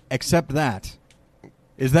 except that.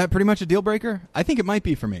 Is that pretty much a deal breaker? I think it might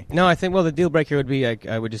be for me. No, I think the deal breaker would be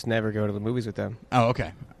I would just never go to the movies with them. Oh,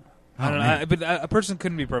 okay. I don't know, but a person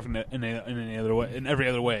couldn't be perfect in any other way, in every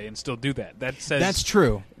other way, and still do that. That's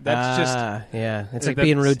true. That's just yeah. It's like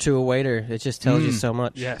being rude to a waiter. It just tells you so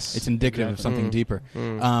much. Yes, it's indicative of something deeper.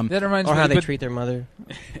 That reminds me, or how they treat their mother.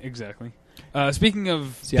 Exactly. Speaking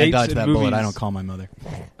of dates I dodged and that movies, bullet. I don't call my mother.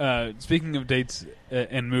 Speaking of dates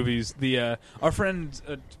and movies, our friend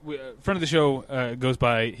of the show goes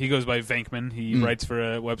by Vankman. He writes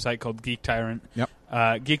for a website called Geek Tyrant.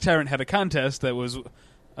 Yep. Geek Tyrant had a contest that was.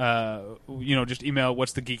 Just email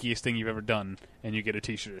what's the geekiest thing you've ever done, and you get a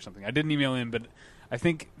T-shirt or something. I didn't email in, but I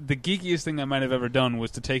think the geekiest thing I might have ever done was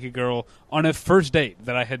to take a girl on a first date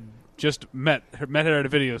that I had just met her at a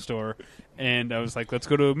video store, and I was like, let's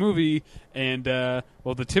go to a movie, and the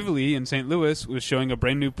Tivoli in St. Louis was showing a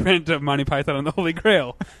brand new print of Monty Python and the Holy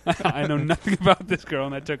Grail. I know nothing about this girl,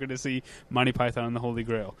 and I took her to see Monty Python and the Holy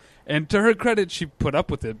Grail. And to her credit, she put up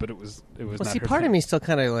with it, but it was not see, her part thing. of me still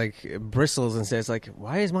kind of like bristles and says like,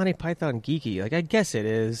 why is Monty Python geeky? Like, I guess it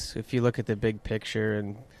is if you look at the big picture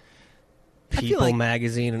and People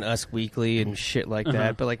magazine and Us Weekly and shit like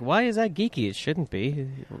that. But like, why is that geeky? It shouldn't be.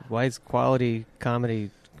 Why is quality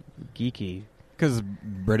comedy geeky? Because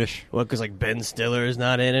British. Well, because like Ben Stiller is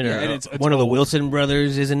not in it, or and it's one of the Wilson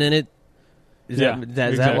brothers isn't in it. Is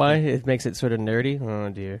exactly. that why it makes it sort of nerdy? Oh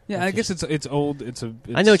dear. Yeah, I guess it's old.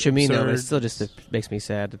 I know what you mean, absurd. though. But it still just makes me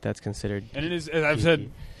sad that that's considered. And it is. As I've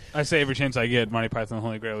said, I say every chance I get, Monty Python and the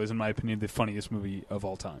Holy Grail is, in my opinion, the funniest movie of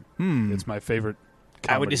all time. It's my favorite.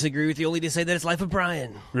 Comedy. I would disagree with you only to say that it's Life of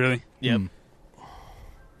Brian. Really? Yep.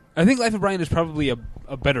 I think Life of Brian is probably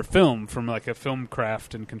a better film from like a film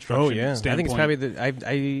craft and construction standpoint. I think it's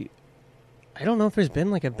probably I don't know if there's been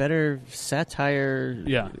like a better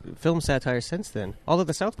satire, film satire since then. Although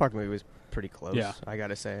the South Park movie was pretty close. Yeah. I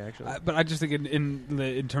gotta say, actually. But I just think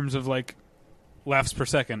in terms of like laughs per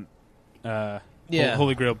second,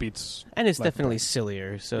 Holy Grail beats. And it's definitely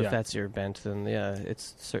sillier. So if that's your bent, then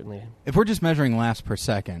it's certainly. If we're just measuring laughs per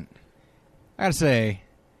second, I gotta say,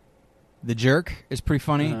 The Jerk is pretty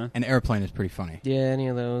funny, and Airplane is pretty funny. Yeah, any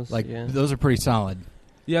of those. Those are pretty solid.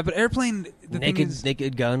 Yeah, but Airplane...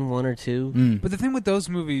 Naked Gun 1 or 2. But the thing with those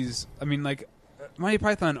movies, I mean, like, Monty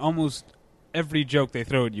Python, almost every joke they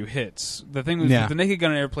throw at you hits. The thing with the Naked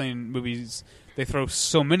Gun and Airplane movies, they throw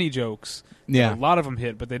so many jokes. Yeah. A lot of them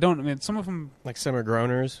hit, but they don't... I mean, some of them... Like some are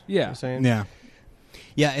groaners? Yeah. You're saying? Yeah.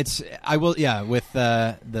 Yeah, it's... I will... Yeah, with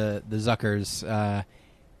the Zuckers...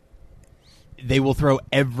 they will throw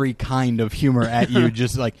every kind of humor at you.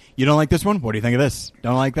 Just like, you don't like this one? What do you think of this?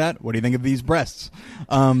 Don't like that? What do you think of these breasts?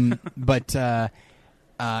 But it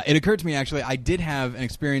occurred to me, actually, I did have an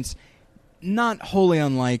experience not wholly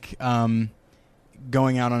unlike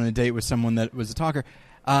going out on a date with someone that was a talker.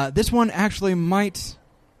 This one actually might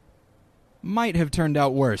have turned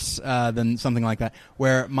out worse than something like that,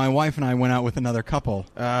 where my wife and I went out with another couple.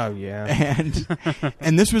 Oh yeah,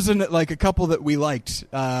 and this was a couple that we liked.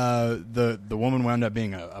 The woman wound up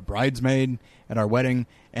being a bridesmaid at our wedding,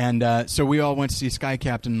 and so we all went to see Sky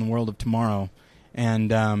Captain in the World of Tomorrow, and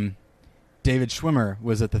David Schwimmer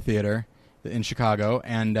was at the theater in Chicago,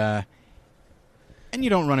 and you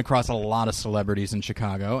don't run across a lot of celebrities in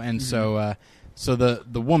Chicago, and so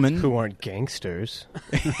the woman who aren't gangsters,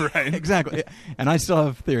 right? Exactly, and I still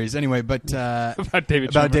have theories anyway. But about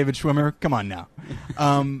David Schwimmer, come on now.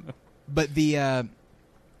 But the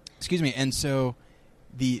Excuse me. And so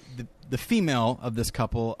the female of this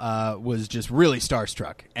couple was just really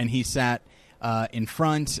starstruck, and he sat in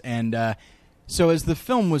front. And so as the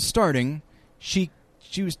film was starting, she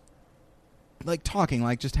was like talking,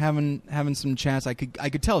 like just having some chats. I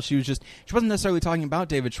could tell she wasn't necessarily talking about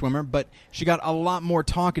David Schwimmer, but she got a lot more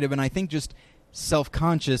talkative, and I think just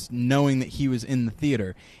self-conscious, knowing that he was in the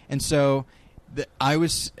theater. And so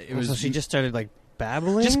So she just started like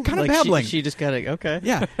babbling, just kind of like babbling. She just got okay.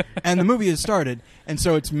 Yeah, and the movie has started, and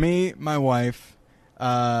so it's me, my wife,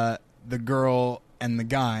 the girl, and the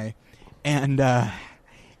guy, and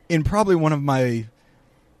in probably one of my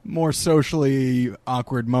more socially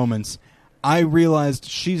awkward moments, I realized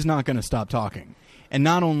she's not going to stop talking. And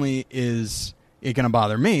not only is it going to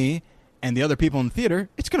bother me and the other people in the theater,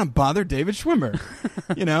 it's going to bother David Schwimmer,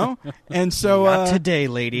 you know? And so... Not today,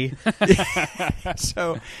 lady.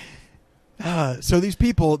 So these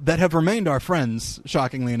people that have remained our friends,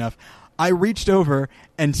 shockingly enough, I reached over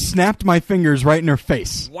and snapped my fingers right in her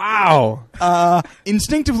face. Wow.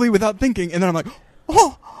 Instinctively, without thinking, and then I'm like,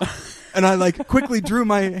 oh! And I like quickly drew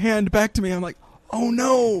my hand back to me. I'm like, oh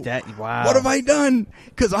no! Wow. What have I done?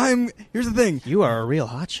 Because here's the thing. You are a real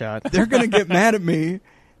hotshot. They're going to get mad at me.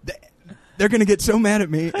 They're going to get so mad at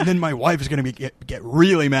me, and then my wife is going to get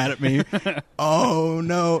really mad at me. Oh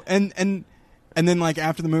no! And then like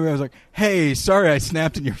after the movie, I was like, hey, sorry, I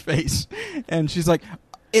snapped in your face. And she's like,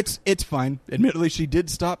 it's fine. Admittedly, she did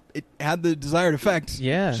stop. It had the desired effect.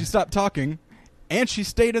 Yeah. She stopped talking, and she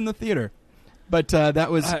stayed in the theater. But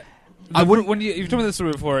that was. When you've told me this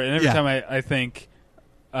story before, and every Yeah. time I think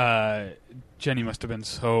Jenny must have been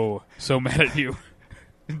so mad at you.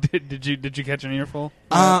 Did you catch an earful?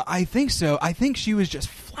 I think so. I think she was just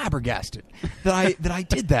flabbergasted that I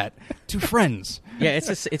did that to friends. Yeah, it's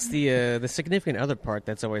the significant other part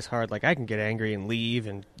that's always hard. Like I can get angry and leave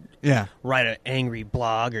and write an angry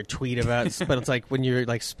blog or tweet about, but it's like when you're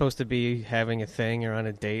like supposed to be having a thing or on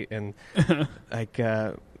a date, and like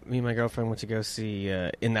me and my girlfriend went to go see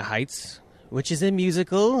In the Heights, which is a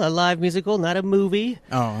live musical, not a movie.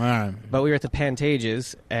 Oh, all right. But we were at the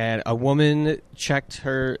Pantages, and a woman checked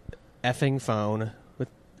her effing phone with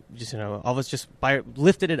just all of us just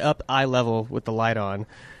lifted it up eye level with the light on,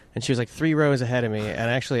 and she was like 3 rows ahead of me.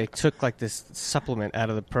 And actually, I took like this supplement out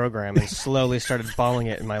of the program and slowly started balling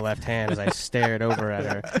it in my left hand as I stared over at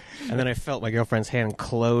her. And then I felt my girlfriend's hand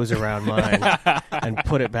close around mine and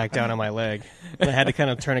put it back down on my leg. And I had to kind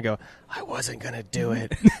of turn and go, I wasn't gonna do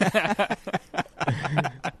it.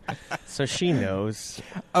 So she knows.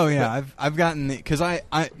 Oh yeah, I've gotten because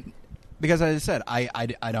because as I said,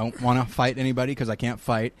 I don't want to fight anybody because I can't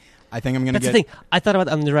fight. I think I'm gonna. That's the thing. I thought about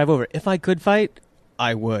on the drive over. If I could fight,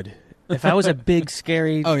 I would. If I was a big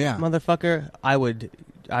scary motherfucker, I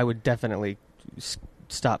would definitely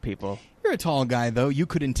stop people. You're a tall guy though. You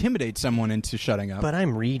could intimidate someone into shutting up. But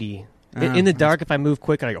I'm ready. In the dark, if I move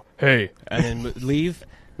quick and I go, hey, and then leave,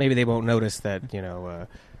 maybe they won't notice that,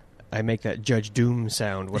 I make that Judge Doom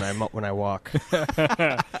sound when I walk.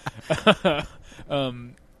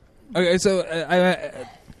 Okay, so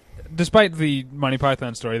despite the Monty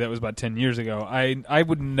Python story that was about 10 years ago, I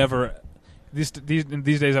would never... These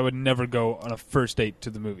days, I would never go on a first date to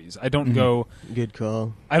the movies. I don't go... Good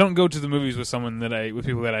call. I don't go to the movies with with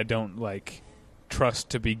people that I don't, trust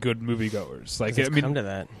to be good moviegoers. Come to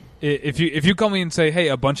that. If you call me and say, hey,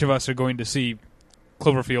 a bunch of us are going to see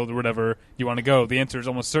Cloverfield or whatever, you want to go? The answer is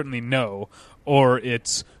almost certainly no. Or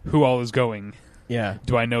it's, who all is going? Yeah.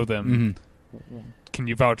 Do I know them? Mm-hmm. Can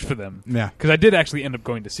you vouch for them? Yeah. Because I did actually end up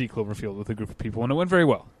going to see Cloverfield with a group of people, and it went very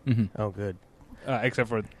well. Mm-hmm. Oh, good. Except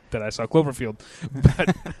for that I saw Cloverfield.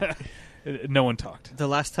 But no one talked. The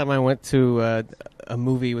last time I went to a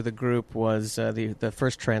movie with a group was the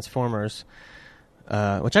first Transformers,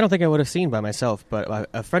 which I don't think I would have seen by myself, but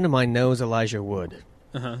a friend of mine knows Elijah Wood.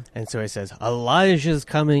 Uh-huh. And so he says, Elijah's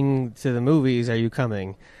coming to the movies, are you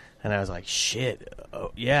coming? And I was like, shit,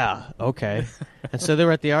 oh, yeah, okay. And so they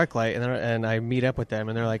were at the ArcLight, and I meet up with them,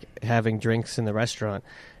 and they're like having drinks in the restaurant.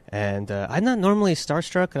 And I'm not normally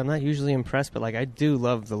starstruck, and I'm not usually impressed, but I do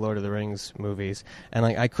love the Lord of the Rings movies. And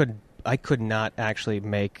I could not actually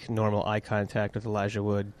make normal eye contact with Elijah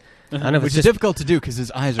Wood. I don't know if which is difficult to do because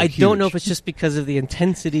his eyes are huge. I don't know if it's just because of the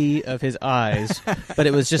intensity of his eyes, but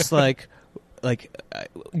it was just like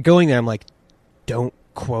going there, I'm like, don't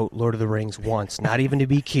quote Lord of the Rings once, not even to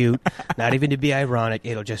be cute, not even to be ironic,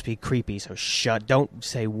 it'll just be creepy, so don't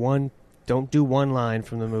do one line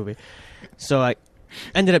from the movie. So I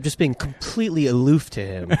ended up just being completely aloof to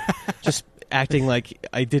him, just acting like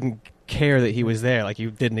I didn't care that he was there, like he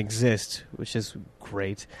didn't exist, which is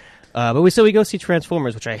great. But we go see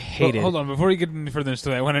Transformers, which I hated. Hold on, before you get any further into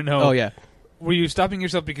that, I want to know. Oh yeah, were you stopping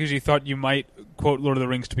yourself because you thought you might quote Lord of the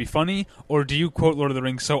Rings to be funny, or do you quote Lord of the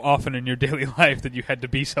Rings so often in your daily life that you had to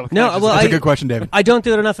be self-conscious? No, well, That's a good question, David. I don't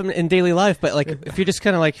do it enough in daily life, but like if you just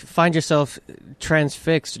kind of like find yourself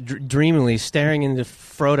transfixed, dreamily staring into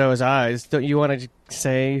Frodo's eyes, don't you want to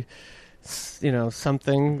say,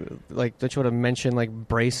 something like, don't you want to mention like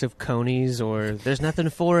brace of conies or there's nothing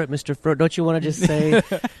for it, Mr. Frodo? Don't you want to just say,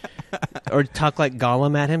 or talk like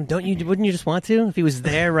Gollum at him? Wouldn't you just want to if he was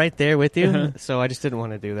there, right there with you? So I just didn't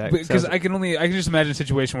want to do that. Because I can just imagine a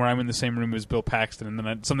situation where I'm in the same room as Bill Paxton, and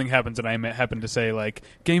then something happens, and I happen to say like,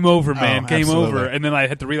 "Game over, man, game absolutely. over," and then I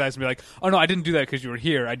had to realize and be like, "Oh no, I didn't do that because you were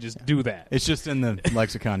here. I just do that." It's just in the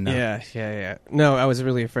lexicon now. Yeah. No, I was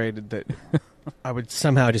really afraid that I would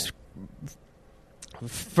somehow just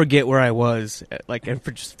forget where I was, like, and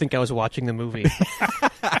just think I was watching the movie,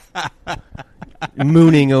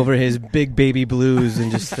 mooning over his big baby blues, and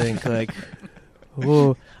just think like,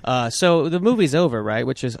 whoa. So the movie's over, right?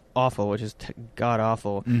 Which is awful, which is god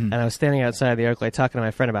awful. Mm-hmm. And I was standing outside the ArcLight talking to my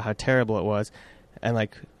friend about how terrible it was, and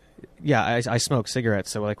like, yeah, I smoke cigarettes,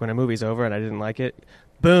 so like when a movie's over and I didn't like it,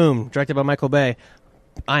 boom, directed by Michael Bay,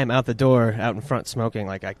 I am out the door, out in front, smoking.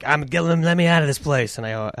 Like, let me out of this place, and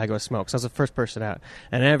I go smoke. So I was the first person out,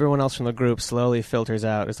 and everyone else from the group slowly filters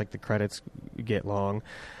out. It's like the credits get long,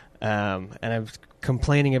 and I'm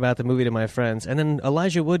complaining about the movie to my friends, and then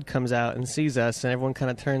Elijah Wood comes out and sees us, and everyone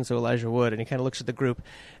kind of turns to Elijah Wood, and he kind of looks at the group,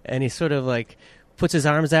 and he sort of like puts his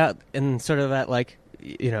arms out and sort of at like,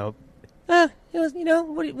 it was,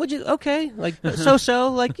 would you, okay, like, so,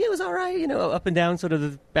 like, it was all right, up and down, sort of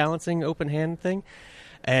the balancing open hand thing.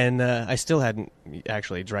 And I still hadn't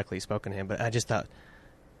actually directly spoken to him, but I just thought,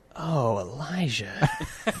 oh, Elijah,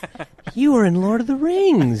 you were in Lord of the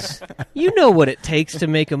Rings. You know what it takes to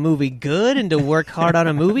make a movie good and to work hard on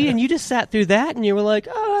a movie, and you just sat through that, and you were like,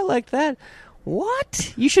 oh, I like that.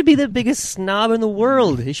 What? You should be the biggest snob in the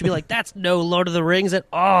world. You should be like, that's no Lord of the Rings at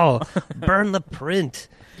all. Burn the print.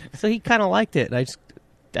 So he kind of liked it, and I just...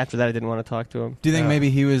 After that, I didn't want to talk to him. Do you think maybe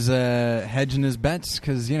he was hedging his bets?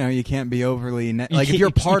 Because, you can't be overly... if you're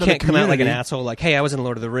part of the community... You can't come out like an asshole, like, hey, I was in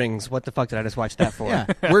Lord of the Rings. What the fuck did I just watch that for? Yeah,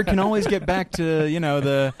 word can always get back to,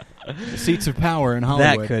 the seats of power in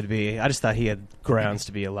Hollywood. That could be. I just thought he had grounds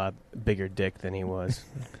to be a lot bigger dick than he was.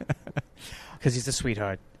 Because he's a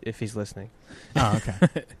sweetheart, if he's listening. Oh,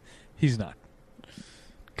 okay. He's not.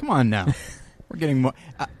 Come on now. We're getting more...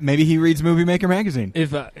 maybe he reads Movie Maker magazine.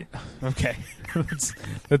 Okay.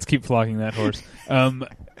 Let's keep flogging that horse.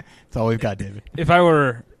 That's all we've got, David. If I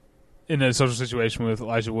were in a social situation with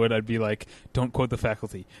Elijah Wood, I'd be like, don't quote the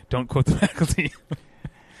faculty. Don't quote the faculty.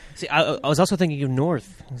 See, I was also thinking of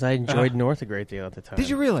North, because I enjoyed North a great deal at the time. Did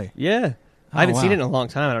you really? Yeah. I haven't seen it in a long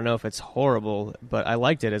time. I don't know if it's horrible, but I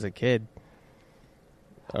liked it as a kid.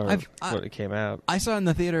 When it came out. I saw it in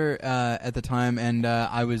the theater at the time, and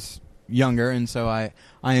I was younger, and so I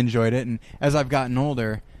enjoyed it. And as I've gotten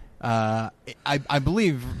older... I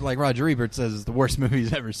believe, like Roger Ebert says, it's the worst movie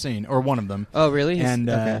he's ever seen, or one of them. Oh, really? And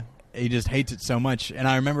okay. He just hates it so much. And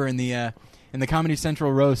I remember in the Comedy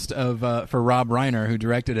Central roast of for Rob Reiner, who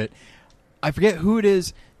directed it, I forget who it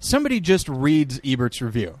is. Somebody just reads Ebert's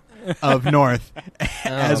review of North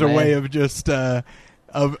as a way of just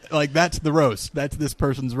that's the roast. That's this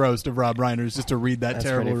person's roast of Rob Reiner, is just to read that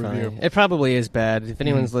terrible review. It probably is bad. If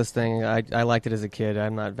anyone's listening, I liked it as a kid.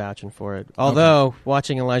 I'm not vouching for it. Although,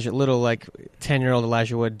 watching little 10-year-old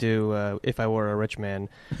Elijah Wood do If I Were a Rich Man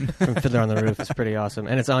from Fiddler on the Roof is pretty awesome.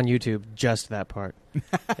 And it's on YouTube, just that part,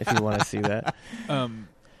 if you want to see that.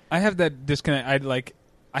 I have that disconnect.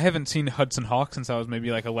 I haven't seen Hudson Hawk since I was maybe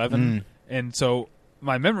 11. And so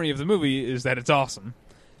my memory of the movie is that it's awesome.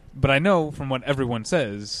 But I know from what everyone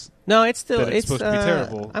says. No, it's still it's supposed to be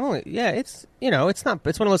terrible. It's it's not.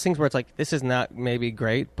 It's one of those things where it's like, this is not maybe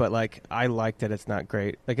great, but I liked it. It's not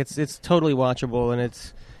great. It's totally watchable,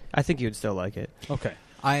 and I think you'd still like it. Okay,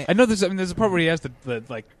 I know there's a part where he has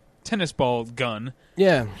the tennis ball gun.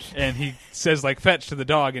 Yeah, and he says fetch to the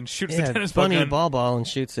dog and shoots the tennis ball gun. ball and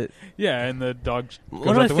shoots it. Yeah, and the dog goes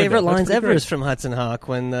one of my favorite lines ever great. is from Hudson Hawk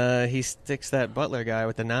when he sticks that butler guy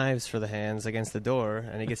with the knives for the hands against the door,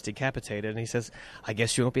 and he gets decapitated, and he says, "I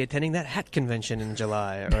guess you won't be attending that hat convention in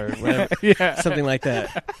July," or whatever, something like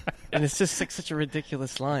that. And it's just such a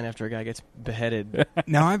ridiculous line after a guy gets beheaded.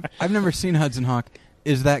 Now, I've never seen Hudson Hawk.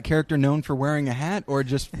 Is that character known for wearing a hat or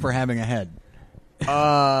just for having a head?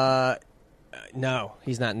 No,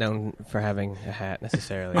 he's not known for having a hat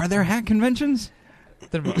necessarily. Are there hat conventions?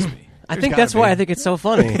 There must be. I think that's why I think it's so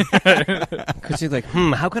funny. Because he's like,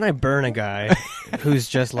 how can I burn a guy who's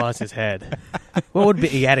just lost his head? What would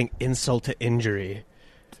be adding insult to injury?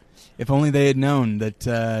 If only they had known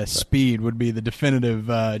that speed would be the definitive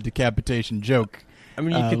decapitation joke. I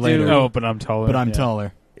mean, you could later. do. Oh, but I'm taller. But I'm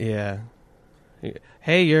taller. Yeah.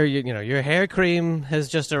 Hey, your hair cream has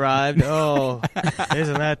just arrived. Oh,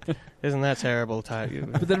 isn't that terrible?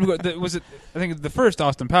 But then was it? I think the first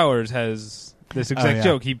Austin Powers has this exact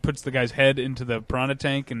joke. He puts the guy's head into the piranha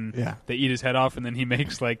tank, and they eat his head off, and then he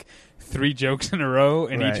makes like 3 jokes in a row,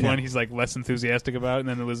 and each one he's like less enthusiastic about, and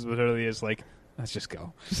then Elizabeth Hurley is like, "Let's just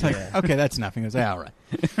go." She's like, "Okay, that's nothing." He goes, "All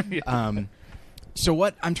right." So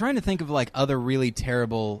what I'm trying to think of, like, other really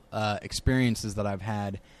terrible experiences that I've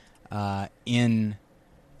had in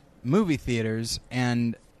movie theaters,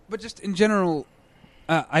 but just in general,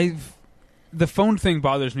 the phone thing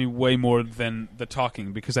bothers me way more than the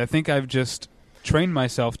talking, because I think I've just trained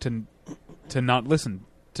myself to not listen,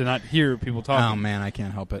 to not hear people talking. Oh man, I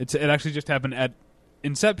can't help it. It actually just happened at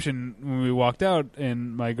Inception when we walked out,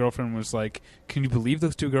 and my girlfriend was like, "Can you believe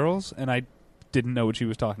those 2 girls?" And I didn't know what she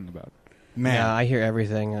was talking about. Man, yeah, I hear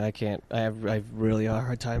everything. I can't. I have really a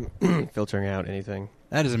hard time filtering out anything.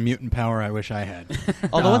 that is a mutant power I wish I had.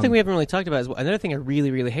 Although one thing we haven't really talked about is another thing I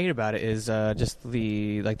really, really hate about it is just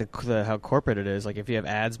the how corporate it is. Like if you have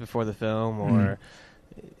ads before the film, or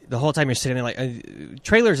the whole time you're sitting there, like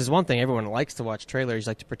trailers is one thing. Everyone likes to watch trailers,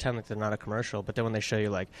 like to pretend like they're not a commercial. But then when they show you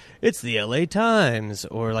like it's the LA Times,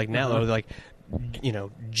 or like now or like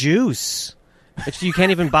juice, which you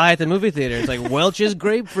can't even buy at the movie theater. It's like Welch's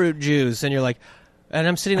grapefruit juice, and you're like, and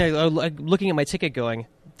I'm sitting there like, looking at my ticket, going,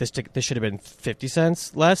 This should have been 50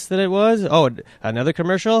 cents less than it was. Oh, another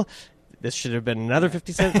commercial? This should have been another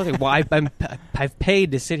 50 cents. Okay, well, I've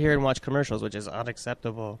paid to sit here and watch commercials, which is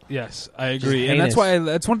unacceptable. Yes, I agree. And that's why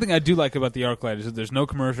that's one thing I do like about the ArcLight is that there's no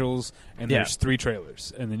commercials and there's 3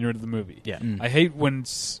 trailers, and then you're into the movie. Yeah. I hate when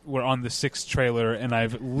we're on the 6th trailer, and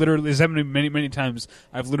I've literally, this happened many times,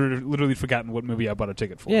 I've literally forgotten what movie I bought a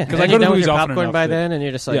ticket for. Yeah, because I go to movies often popcorn enough by then, and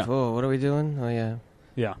you're just like, oh, what are we doing? Oh, yeah.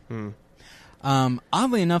 Yeah.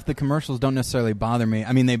 Oddly enough, the commercials don't necessarily bother me.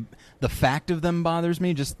 I mean, the fact of them bothers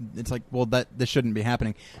me. Just it's like, well, this shouldn't be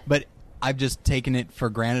happening. But I've just taken it for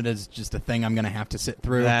granted as just a thing I'm going to have to sit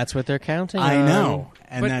through. That's what they're counting. I know.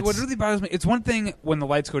 And but what really bothers me, it's one thing when the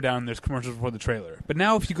lights go down and there's commercials before the trailer. But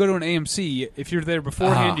now if you go to an AMC, if you're there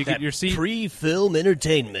beforehand, you get your seat. Pre-film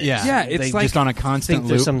entertainment. Yeah, it's they like just on a constant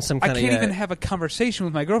loop. Some I can't even have a conversation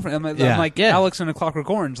with my girlfriend. I'm like Alex in A Clockwork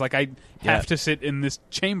Orange. Like I have to sit in this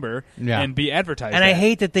chamber and be advertised. And I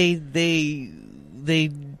hate that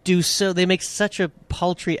they do so. They make such a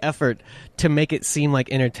paltry effort to make it seem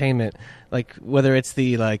like entertainment. Like whether it's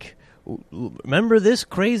the remember this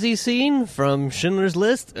crazy scene from Schindler's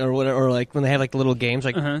List or whatever, or like when they have like the little games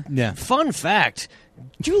like fun fact,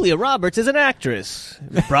 Julia Roberts is an actress,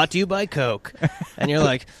 brought to you by Coke, and you're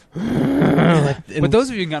like, but those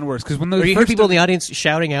have even gotten worse because when those you hear people in the audience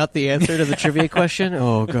shouting out the answer to the trivia question.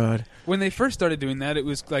 Oh god. When they first started doing that, it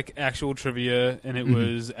was like actual trivia and it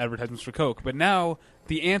was advertisements for Coke. But now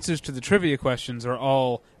the answers to the trivia questions are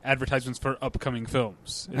all advertisements for upcoming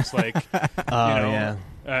films. It's like,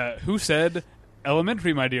 who said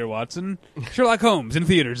Elementary, my dear Watson? Sherlock Holmes in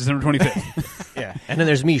theaters, December 25th. Yeah, and then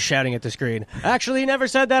there's me shouting at the screen. Actually, you never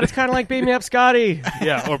said that. It's kind of like Beam Me Up, Scotty.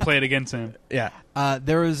 Yeah, or Play It Again, Sam. Yeah.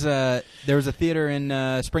 There was a theater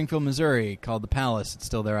in Springfield, Missouri called the Palace. It's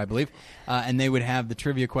still there, I believe. And they would have the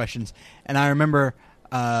trivia questions. And I remember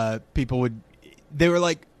they were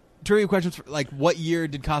like trivia questions for, like, what year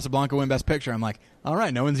did Casablanca win Best Picture? I'm like, all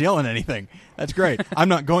right, no one's yelling anything. That's great. I'm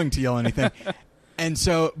not going to yell anything. And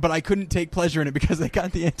so, but I couldn't take pleasure in it because they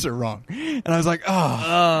got the answer wrong. And I was like,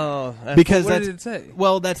 because what did it say?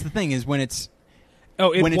 Well, that's the thing is when it's.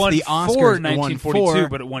 It when won it's the Oscars, for 1942,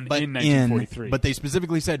 but it won but in 1943. But they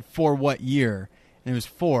specifically said for what year, and it was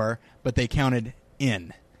for, but they counted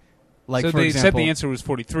in. Like, so for they example, said the answer was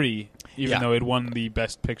 43, even though it won the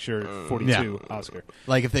Best Picture 42 Oscar.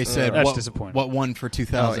 Like if they said that's disappointing. What won for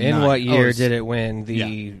 2009. In what year did it win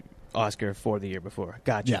the Oscar for the year before?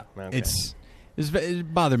 Gotcha. Yeah, okay.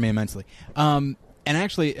 It bothered me immensely. And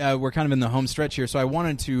actually, we're kind of in the home stretch here, so I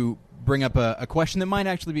wanted to bring up a question that might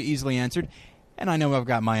actually be easily answered. And I know I've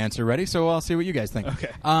got my answer ready, so I'll see what you guys think.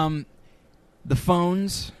 Okay. The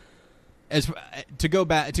phones, to go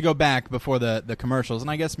back before the commercials, and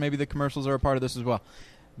I guess maybe the commercials are a part of this as well.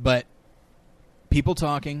 But people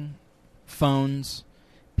talking, phones,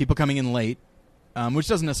 people coming in late, which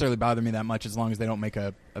doesn't necessarily bother me that much as long as they don't make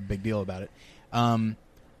a big deal about it.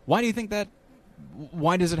 Why do you think that?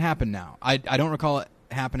 Why does it happen now? I don't recall it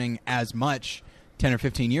happening as much 10 or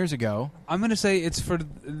 15 years ago. I'm going to say it's for.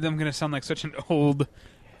 I'm going to sound like such an old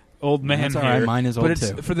old man That's here. all right. Mine is but old, it's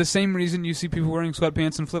too. for the same reason you see people wearing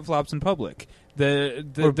sweatpants and flip-flops in public.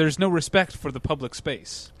 There's no respect for the public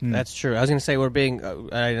space. That's true. I was going to say we're being.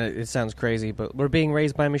 It sounds crazy, but we're being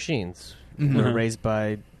raised by machines. Mhm. We're raised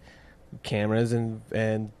by cameras and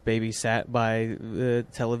babysat by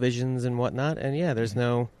televisions and whatnot. And yeah, there's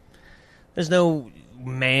no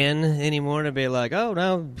man anymore to be like, oh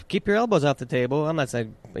no, keep your elbows off the table. I'm not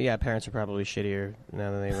saying, but yeah, parents are probably shittier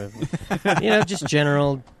now than they were. Just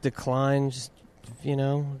general decline. Just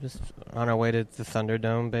on our way to the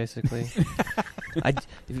Thunderdome, basically.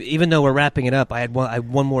 Even though we're wrapping it up, I had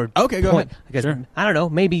one more. Okay, go point. ahead. Because Sure. I don't know,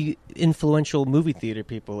 maybe influential movie theater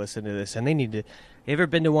people listen to this, and they need to. You ever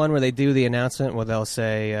been to one where they do the announcement where they'll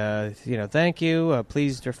say, thank you,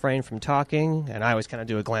 please refrain from talking, and I always kind of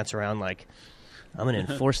do a glance around like, I'm going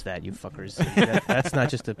to enforce that, you fuckers. That's not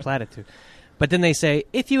just a platitude. But then they say,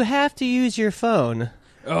 if you have to use your phone.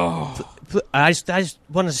 Oh, I just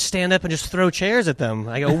want to stand up and just throw chairs at them.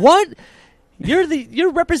 I go, what?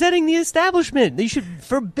 You're representing the establishment. They should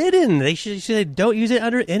forbidden. They should say don't use it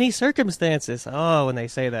under any circumstances. Oh, when they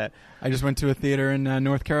say that, I just went to a theater in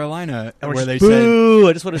North Carolina and where they boo!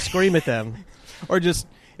 I just want to scream at them. or just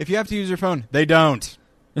if you have to use your phone, they don't.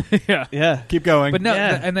 yeah. Yeah, Keep going. But no,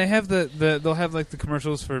 Yeah. and they have they'll have like the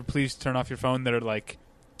commercials for please turn off your phone that are like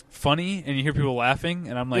funny, and you hear people laughing,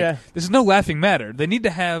 and I'm like, Yeah. this is no laughing matter. They need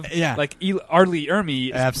to have like R. Lee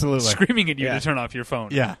Ermey Absolutely. screaming at you Yeah. to turn off your phone.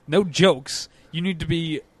 Yeah. No jokes. You need to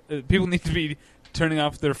be people need to be turning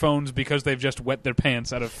off their phones because they've just wet their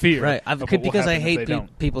pants out of fear. right. of what will Because I happen if they hate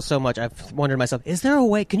don't. people so much. I've wondered myself: is there a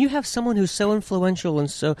way? Can you have someone who's so influential and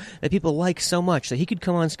so that people like so much that he could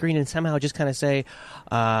come on screen and somehow just kind of say,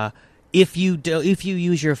 if you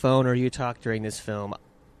use your phone or you talk during this film,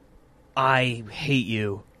 I hate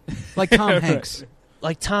you. like Tom Hanks.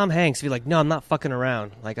 Like Tom Hanks, be like, no, I'm not fucking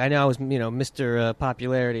around. Like I know I was, Mr.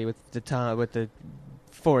 Popularity with the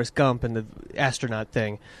Forrest Gump and the astronaut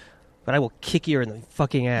thing, but I will kick you in the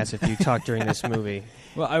fucking ass if you talk during this movie.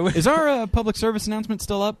 Well, Is our public service announcement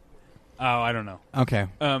still up? Oh, I don't know. Okay.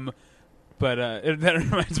 But that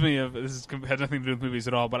reminds me of has nothing to do with movies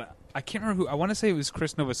at all. But I can't remember who. I want to say it was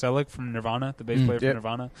Chris Novoselic from Nirvana, the bass player from Yep.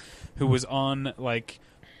 Nirvana, who was on like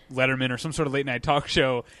Letterman or some sort of late night talk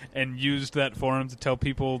show and used that forum to tell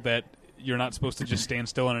people that you're not supposed to just stand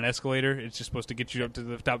still on an escalator. It's just supposed to get you up to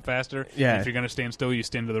the top faster. Yeah. And if you're going to stand still, you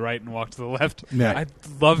stand to the right and walk to the left. Yeah. I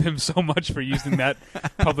love him so much for using that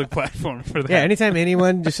public platform for that. Yeah, anytime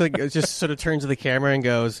anyone just sort of turns to the camera and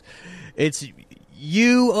goes, "It's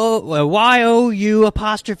YOU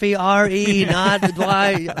apostrophe RE, not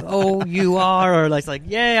YOUR," or like,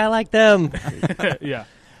 yay, I like them. Yeah.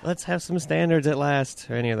 Let's have some standards at last,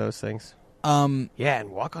 or any of those things. Yeah. Yeah, and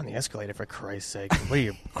walk on the escalator for Christ's sake. What are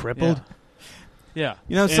you, crippled? Yeah.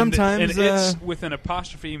 Sometimes and it's with an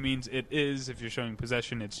apostrophe means it is. If you're showing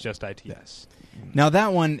possession, it's just ITS. Yes. Now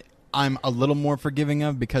that one I'm a little more forgiving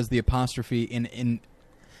of because the apostrophe in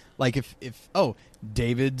like if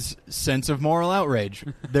David's sense of moral outrage,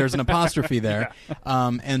 there's an apostrophe there.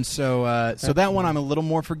 And so that one I'm a little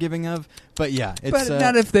more forgiving of. But yeah, it's But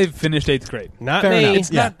not if they've finished 8th grade. Not Fair me. enough.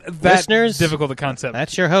 It's not that Listeners, difficult a concept.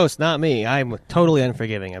 That's your host, not me. I'm totally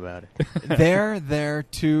unforgiving about it. there,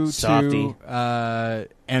 two, Softy.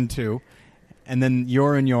 and two. And then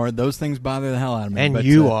your and your. Those things bother the hell out of me. And but,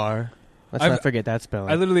 you are. Let's I've- not forget that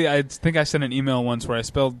spelling. I think I sent an email once where I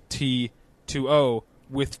spelled T2O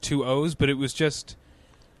with two O's, but it was just...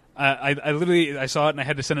 I literally saw it and I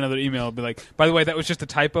had to send another email and be like, by the way, that was just a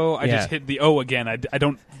typo. I just hit the O again. I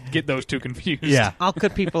don't get those two confused. Yeah. I'll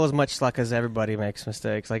cut people as much slack as everybody makes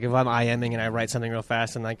mistakes. Like if I'm IMing and I write something real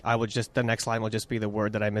fast, and like I would just the next line will just be the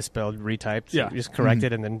word that I misspelled retyped. Yeah. Just correct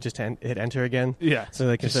it and then just hit enter again. Yeah. So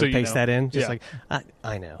they can Just sort of so you paste know. that in. Just Yeah. like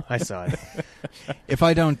I know, I saw it. If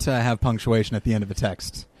I don't have punctuation at the end of a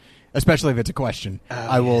text, especially if it's a question,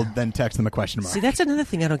 I will then text them a question mark. See, that's another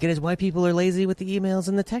thing I don't get is why people are lazy with the emails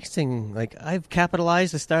and the texting. Like I've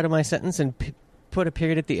capitalized the start of my sentence and put a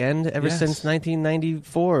period at the end ever Yes. since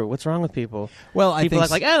 1994. What's wrong with people? Well, I People think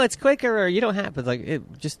act like, oh, it's quicker, or you don't have to. Like it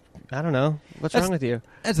just, I don't know. What's wrong with you?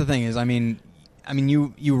 that's the thing is, I mean,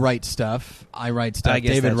 you write stuff, I write stuff, I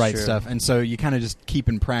guess David that's writes true. stuff, and so you kind of just keep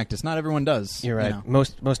in practice. Not everyone does. You're right. You know.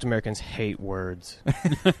 Most Americans hate words.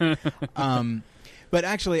 But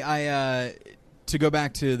actually, I to go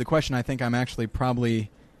back to the question, I think I'm actually probably,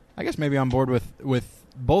 I guess maybe on board with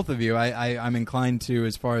both of you. I'm inclined to,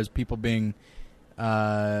 as far as people being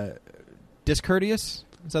discourteous.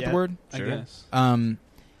 Is that Yeah, the word? sure. I guess.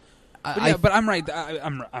 But I'm right.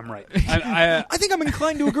 I'm right. I think I'm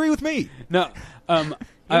inclined to agree with me. No. You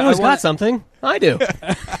always got something. I do.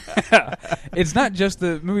 it's not just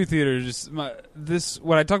the movie theater.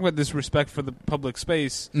 When I talk about this respect for the public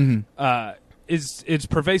space, it's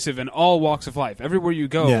pervasive in all walks of life. Everywhere you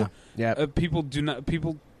go, people do not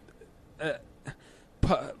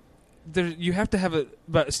you have to have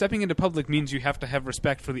but stepping into public means you have to have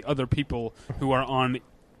respect for the other people who are on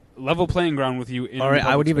level playing ground with you. Or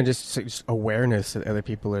I would even just say awareness that other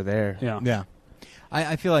people are there. Yeah.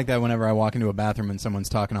 I feel like that whenever I walk into a bathroom and someone's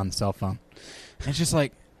talking on the cell phone. It's just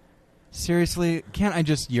like, seriously, can't I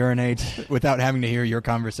just urinate without having to hear your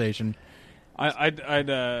conversation? If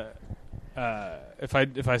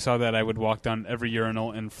I saw that, I would walk down every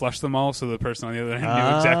urinal and flush them all, so the person on the other end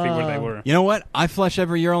knew exactly where they were. You know what? I flush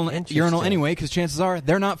every urinal anyway, because chances are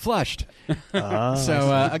they're not flushed.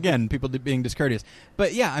 So again, people being discourteous.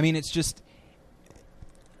 But yeah, I mean, it's just.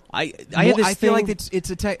 I feel like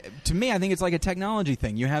to me, I think it's like a technology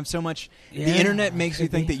thing. You have so much. Yeah, the internet makes you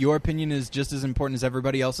think that your opinion is just as important as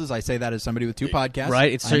everybody else's. I say that as somebody with 2 podcasts.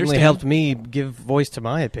 Right. It certainly helped me give voice to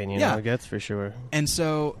my opinion. Yeah, that's for sure. And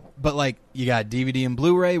so, but like you got DVD and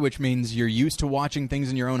Blu-ray, which means you're used to watching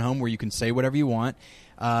things in your own home where you can say whatever you want.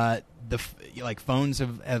 Phones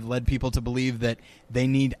have led people to believe that they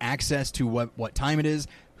need access to what time it is,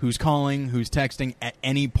 who's calling, who's texting at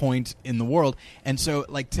any point in the world. And so,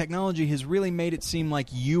 like, technology has really made it seem like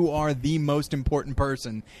you are the most important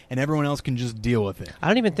person and everyone else can just deal with it. I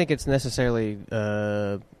don't even think it's necessarily,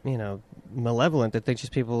 malevolent. I think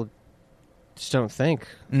just people just don't think.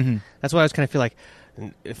 Mm-hmm. That's why I always kind of feel like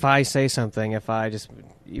if I say something,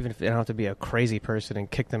 even if I don't have to be a crazy person and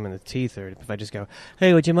kick them in the teeth, or if I just go,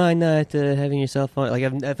 hey, would you mind not having your cell phone? Like,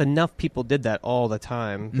 if enough people did that all the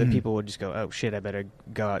time, then people would just go, oh, shit, I better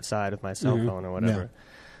go outside with my cell phone or whatever. Yeah.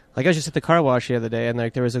 Like, I was just at the car wash the other day, and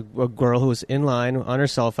like there was a girl who was in line on her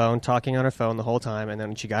cell phone, talking on her phone the whole time, and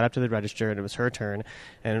then she got up to the register, and it was her turn,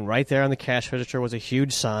 and right there on the cash register was a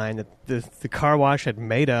huge sign that the car wash had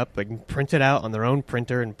made up, like printed out on their own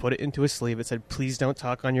printer and put it into a sleeve. It said, please don't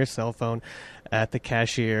talk on your cell phone at the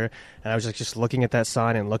cashier. And I was like just looking at that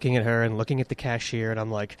sign and looking at her and looking at the cashier, and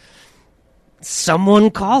I'm like,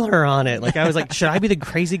 someone call her on it. Like, I was like, should I be the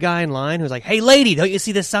crazy guy in line who's like, hey, lady, don't you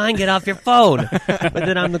see the sign? Get off your phone. But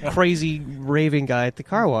then I'm the crazy raving guy at the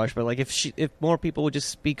car wash. But like, if more people would just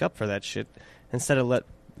speak up for that shit instead of let it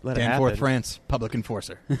happen. Danforth France, public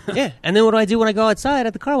enforcer. Yeah. And then what do I do when I go outside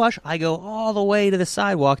at the car wash? I go all the way to the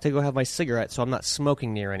sidewalk to go have my cigarette, so I'm not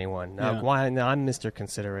smoking near anyone. Now, I'm Mr.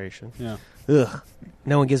 Consideration. Yeah. Ugh.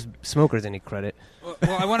 No one gives smokers any credit. Well,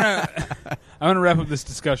 I want to wrap up this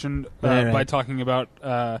discussion by talking about.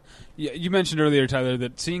 You mentioned earlier, Tyler,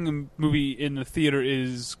 that seeing a movie in the theater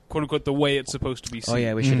is "quote unquote" the way it's supposed to be seen. Oh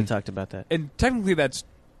yeah, we should have talked about that. And technically, that's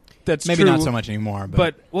maybe true, not so much anymore.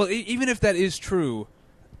 But even if that is true,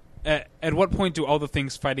 at what point do all the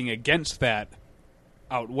things fighting against that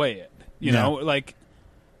outweigh it? You know, like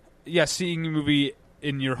seeing a movie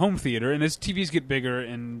in your home theater, and as TVs get bigger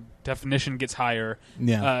and definition gets higher,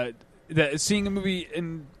 that seeing a movie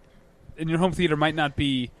in your home theater might not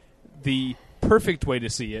be the perfect way to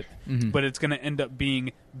see it, but it's going to end up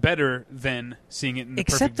being better than seeing it in the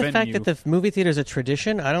Except perfect the venue. fact that the movie theater is a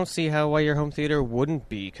tradition, I don't see why your home theater wouldn't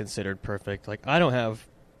be considered perfect. Like, I don't have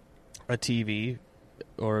a TV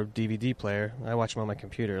or a DVD player. I watch them on my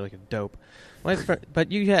computer like a dope.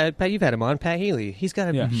 But you've had him on, Pat Healy. He's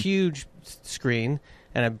got a huge screen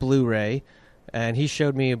and a Blu-ray, and he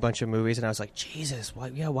showed me a bunch of movies, and I was like, Jesus,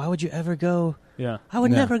 why would you ever go? Yeah. I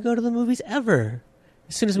would never go to the movies ever.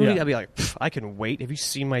 As soon as the movie, I'd be like, I can wait. Have you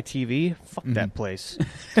seen my TV? Fuck that place.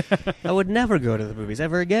 I would never go to the movies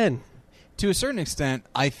ever again. To a certain extent,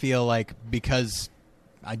 I feel like, because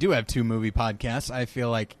I do have 2 movie podcasts, I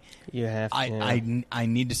feel like you have to, I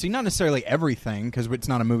need to see, not necessarily everything, because it's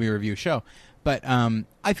not a movie review show, but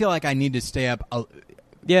I feel like I need to stay up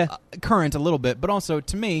current a little bit. But also,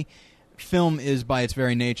 to me, film is by its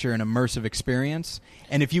very nature an immersive experience,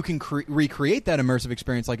 and if you can recreate that immersive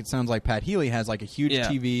experience, like it sounds like Pat Healy has, like a huge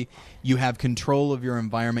TV, you have control of your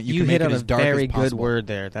environment. You can make it as dark as possible. You hit on a very good word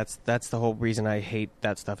there. That's the whole reason I hate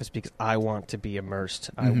that stuff, is because I want to be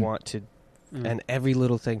immersed. I want to. And every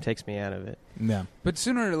little thing takes me out of it. Yeah, but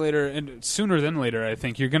sooner than later, I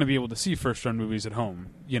think you're going to be able to see first-run movies at home.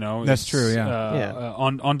 You know, that's true.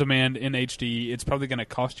 On demand in HD, it's probably going to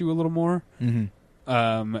cost you a little more.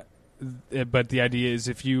 But the idea is,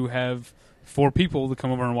 if you have 4 people to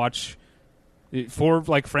come over and watch, 4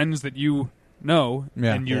 like friends that you know,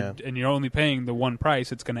 and you're only paying the one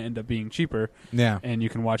price, it's going to end up being cheaper. Yeah, and you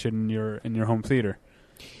can watch it in your home theater.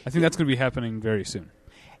 I think that's going to be happening very soon.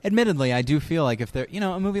 Admittedly, I do feel like if there,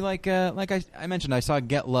 a movie like I mentioned, I saw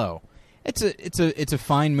Get Low. It's a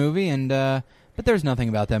fine movie, and but But there's nothing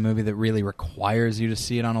about that movie that really requires you to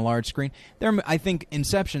see it on a large screen. I think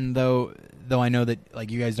Inception, though I know that like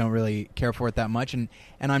you guys don't really care for it that much, and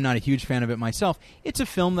I'm not a huge fan of it myself, it's a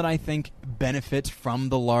film that I think benefits from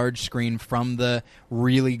the large screen, from the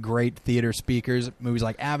really great theater speakers, movies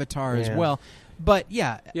like Avatar as well. But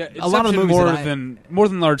a lot of the movies more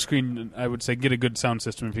than large screen, I would say get a good sound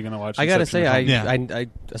system if you're going to watch. I got to say, I I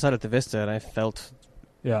saw it at the Vista and I felt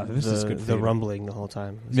this is good the rumbling the whole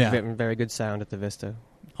time. It was very, very good sound at the Vista.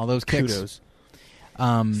 All those kicks. Kudos.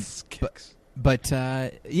 But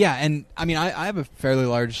and I mean, I have a fairly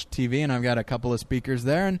large TV, and I've got a couple of speakers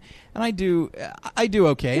there, and I do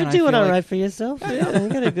okay. You're and doing all like right for yourself. You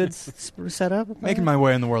got a good setup. Making my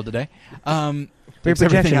way in the world today. It's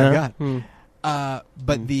everything I've got. Hmm.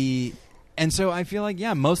 And so I feel like,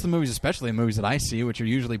 most of the movies, especially the movies that I see, which are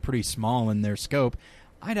usually pretty small in their scope,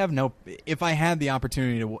 I'd have if I had the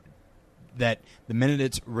opportunity that the minute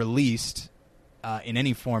it's released in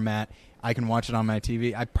any format, I can watch it on my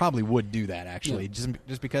TV, I probably would do that, actually,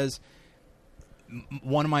 just because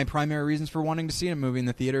one of my primary reasons for wanting to see a movie in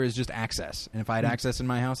the theater is just access. And if I had access in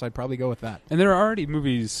my house, I'd probably go with that. And there are already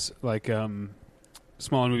movies, like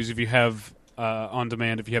smaller movies, if you have on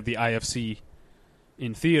demand, if you have the IFC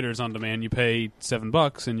in theaters on demand, you pay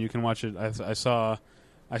 $7 and you can watch it. I saw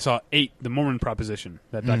 8, The Mormon Proposition,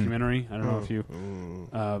 that documentary. I don't know if you...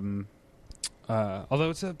 although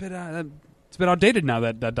it's a bit outdated now,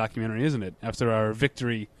 that documentary, isn't it? After our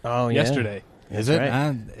victory yesterday. Is it?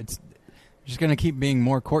 Right. It's just going to keep being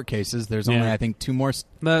more court cases. There's only, I think, two more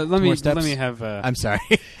steps. Let me have... I'm sorry.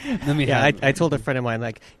 I told a friend of mine,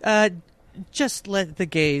 like... just let the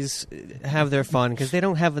gays have their fun because they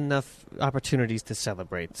don't have enough opportunities to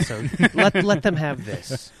celebrate. So let them have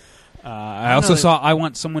this. I also saw I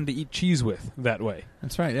Want Someone to Eat Cheese With that way.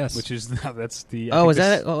 That's right. Yes. Which is that's the. Was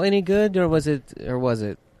that any good or was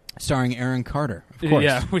it starring Aaron Carter? Of course.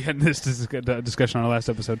 Yeah, we had this discussion on our last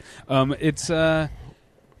episode. It's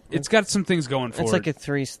got some things going for it. It's like a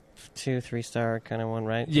 3-star kind of one,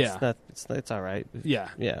 right? Yeah. It's all right. Yeah.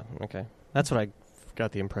 Yeah. Okay. That's what I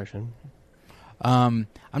got the impression. I'm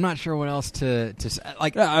not sure what else to say.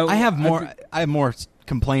 Like I have more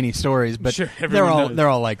complainy stories, but sure, they're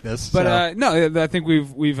all like this. But no, I think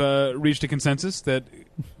we've reached a consensus that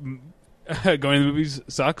going to the movies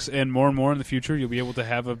sucks, and more in the future you'll be able to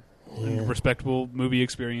have a respectable movie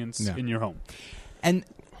experience in your home. And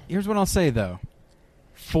here's what I'll say though: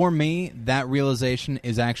 for me, that realization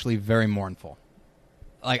is actually very mournful.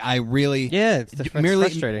 Like I really, it's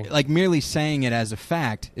frustrating. Like merely saying it as a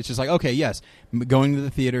fact, it's just like, okay, yes, going to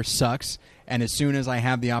the theater sucks, and as soon as I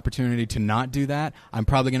have the opportunity to not do that, I'm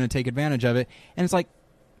probably going to take advantage of it. And it's like,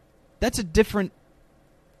 that's a different,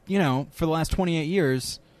 for the last 28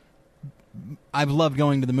 years, I've loved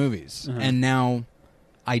going to the movies, and now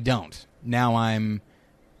I don't. Now I'm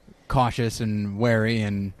cautious and wary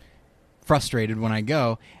and frustrated when I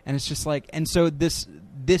go, and it's just like, and so this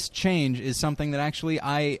change is something that actually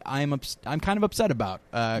I'm kind of upset about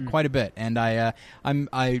quite a bit, and I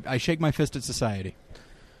shake my fist at society.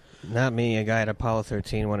 Not me. A guy at Apollo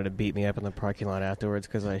 13 wanted to beat me up in the parking lot afterwards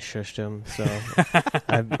because I shushed him. So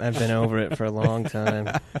I've been over it for a long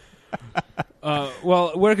time.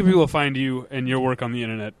 Well, where can people find you and your work on the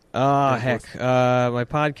internet? Heck. My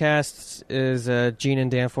podcast is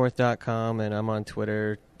geneanddanforth.com, and I'm on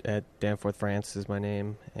Twitter at Danforth France is my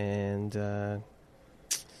name, and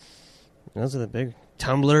those are the big.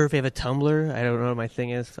 Tumblr, if you have a Tumblr, I don't know what my thing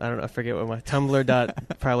is. I forget what my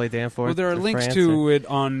Tumblr. Probably Danforth. Well, there are links to it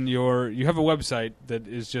on your. You have a website that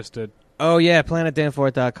is just a. Oh yeah,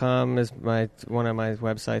 planetdanforth.com is one of my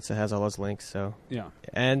websites that has all those links. So yeah,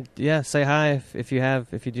 and say hi if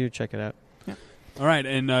you do check it out. Yeah. All right,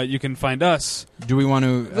 and you can find us. Do we want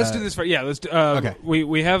to? Let's do this. Let's do. Okay.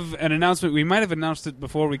 We have an announcement. We might have announced it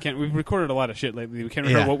before. We've recorded a lot of shit lately. We can't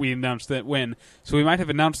remember what we announced that when. So we might have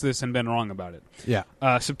announced this and been wrong about it. Yeah.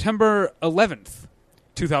 September 11th,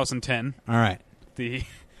 2010. All right.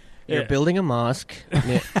 You're building a mosque.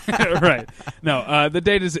 Right. No, the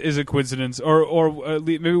date is a coincidence, or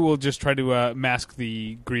maybe we'll just try to mask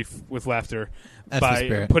the grief with laughter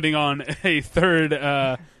by putting on a third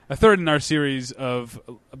in our series of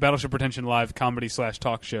Battleship Pretension live comedy /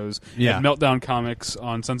 talk shows at Meltdown Comics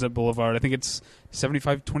on Sunset Boulevard. I think it's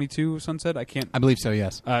 7522 Sunset. I believe so.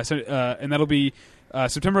 Yes. And that'll be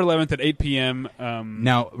September 11th at 8 p.m.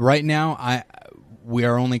 Now, right now, we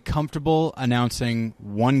are only comfortable announcing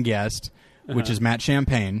one guest, which is Matt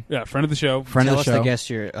Champagne. Yeah, friend of the show. Tell us the guest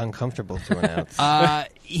you're uncomfortable to announce.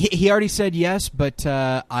 He already said yes, but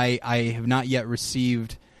I have not yet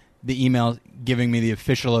received the email giving me the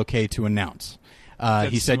official okay to announce.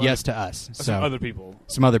 he said yes to us. So some other people.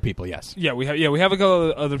 Some other people, yes. Yeah, we have a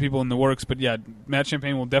couple of other people in the works, but yeah, Matt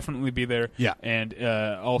Champagne will definitely be there. Yeah. And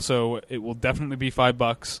also, it will definitely be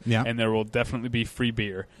 $5. Yeah. And there will definitely be free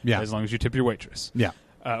beer. Yeah. As long as you tip your waitress. Yeah.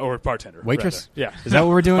 Or bartender. Waitress? Rather. Yeah. Is that what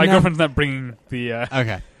we're doing My now? girlfriend's not bringing the...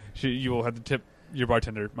 Okay. You will have to tip your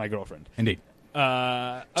bartender, my girlfriend. Indeed.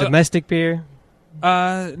 Domestic beer?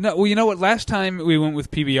 No, well, you know what? Last time we went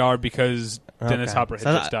with PBR because Dennis Hopper had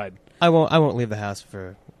just died. I won't leave the house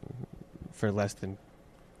for less than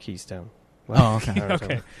Keystone. Oh, okay.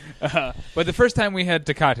 Okay. But the first time we had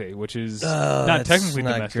Tecate, which is not technically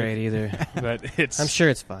not domestic. great either. But it's... I'm sure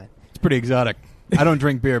it's fine. It's pretty exotic. I don't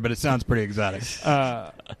drink beer, but it sounds pretty exotic.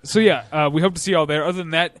 So yeah, we hope to see you all there. Other than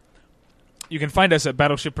that, you can find us at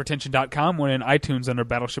battleshippretension.com. We're in iTunes under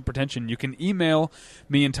Battleship Pretension. You can email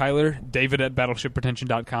me and Tyler, David at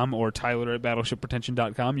battleshippretension.com or Tyler at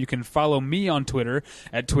battleshippretension.com. You can follow me on Twitter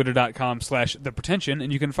at twitter.com/thepretension,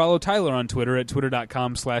 and you can follow Tyler on Twitter at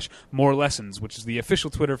twitter.com/morelessons, which is the official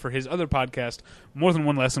Twitter for his other podcast, More Than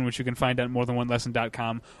One Lesson, which you can find at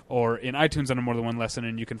morethanonelesson.com or in iTunes under More Than One Lesson.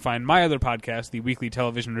 And you can find my other podcast, the weekly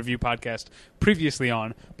television review podcast, Previously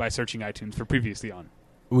On, by searching iTunes for Previously On.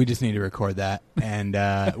 We just need to record that, and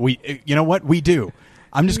you know what? We do.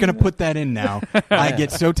 I'm just going to put that in now. I get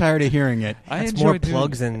so tired of hearing it. That's more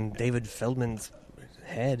plugs than David Feldman's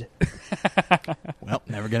head. Well,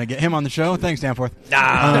 never going to get him on the show. Thanks, Danforth.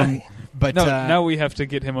 But now we have to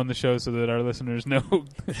get him on the show so that our listeners know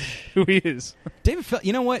who he is. David,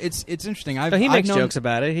 you know what? It's interesting. He makes jokes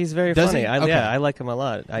about it. He's very funny. He? Yeah, I like him a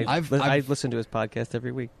lot. I've listened to his podcast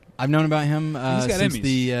every week. I've known about him since Emmys.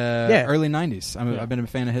 the early 90s. I've been a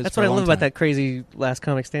fan of his. That's for what a I long love about time. that crazy Last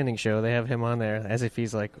Comic Standing show. They have him on there as if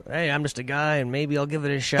he's like, hey, I'm just a guy and maybe I'll give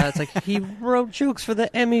it a shot. It's like he wrote jokes for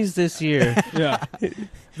the Emmys this year. Yeah.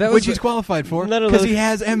 Which he's qualified for because he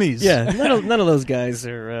has Emmys. Yeah, none of those guys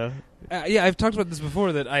are... yeah, I've talked about this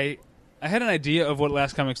before, that I had an idea of what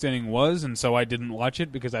Last Comic Standing was, and so I didn't watch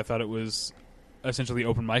it because I thought it was essentially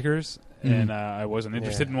open micers, and I wasn't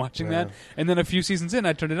interested in watching that. And then a few seasons in,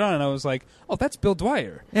 I turned it on, and I was like, oh, that's Bill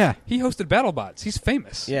Dwyer. Yeah. He hosted BattleBots. He's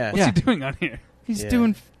famous. Yeah. What's he doing on here? He's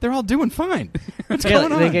doing... They're all doing fine. What's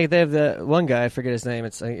going on? They have the one guy, I forget his name.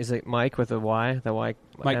 Is it Mike with a Y? The Y...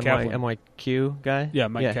 Mike Kaplan. M-Y-Q guy? Yeah,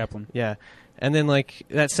 Mike Kaplan. Yeah. And then, like,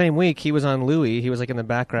 that same week, he was on Louie. He was, like, in the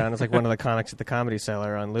background. It's like one of the comics at the Comedy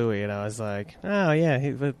Cellar on Louie. And I was like, oh,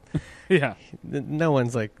 yeah. But yeah. No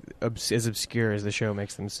one's, like, as obscure as the show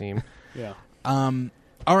makes them seem. Yeah.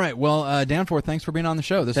 All right. Well, Danforth, thanks for being on the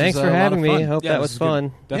show. Thanks for having me. Hope that was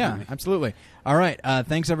fun. Yeah, absolutely. All right.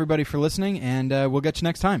 Thanks, everybody, for listening, and we'll get you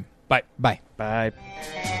next time. Bye. Bye. Bye.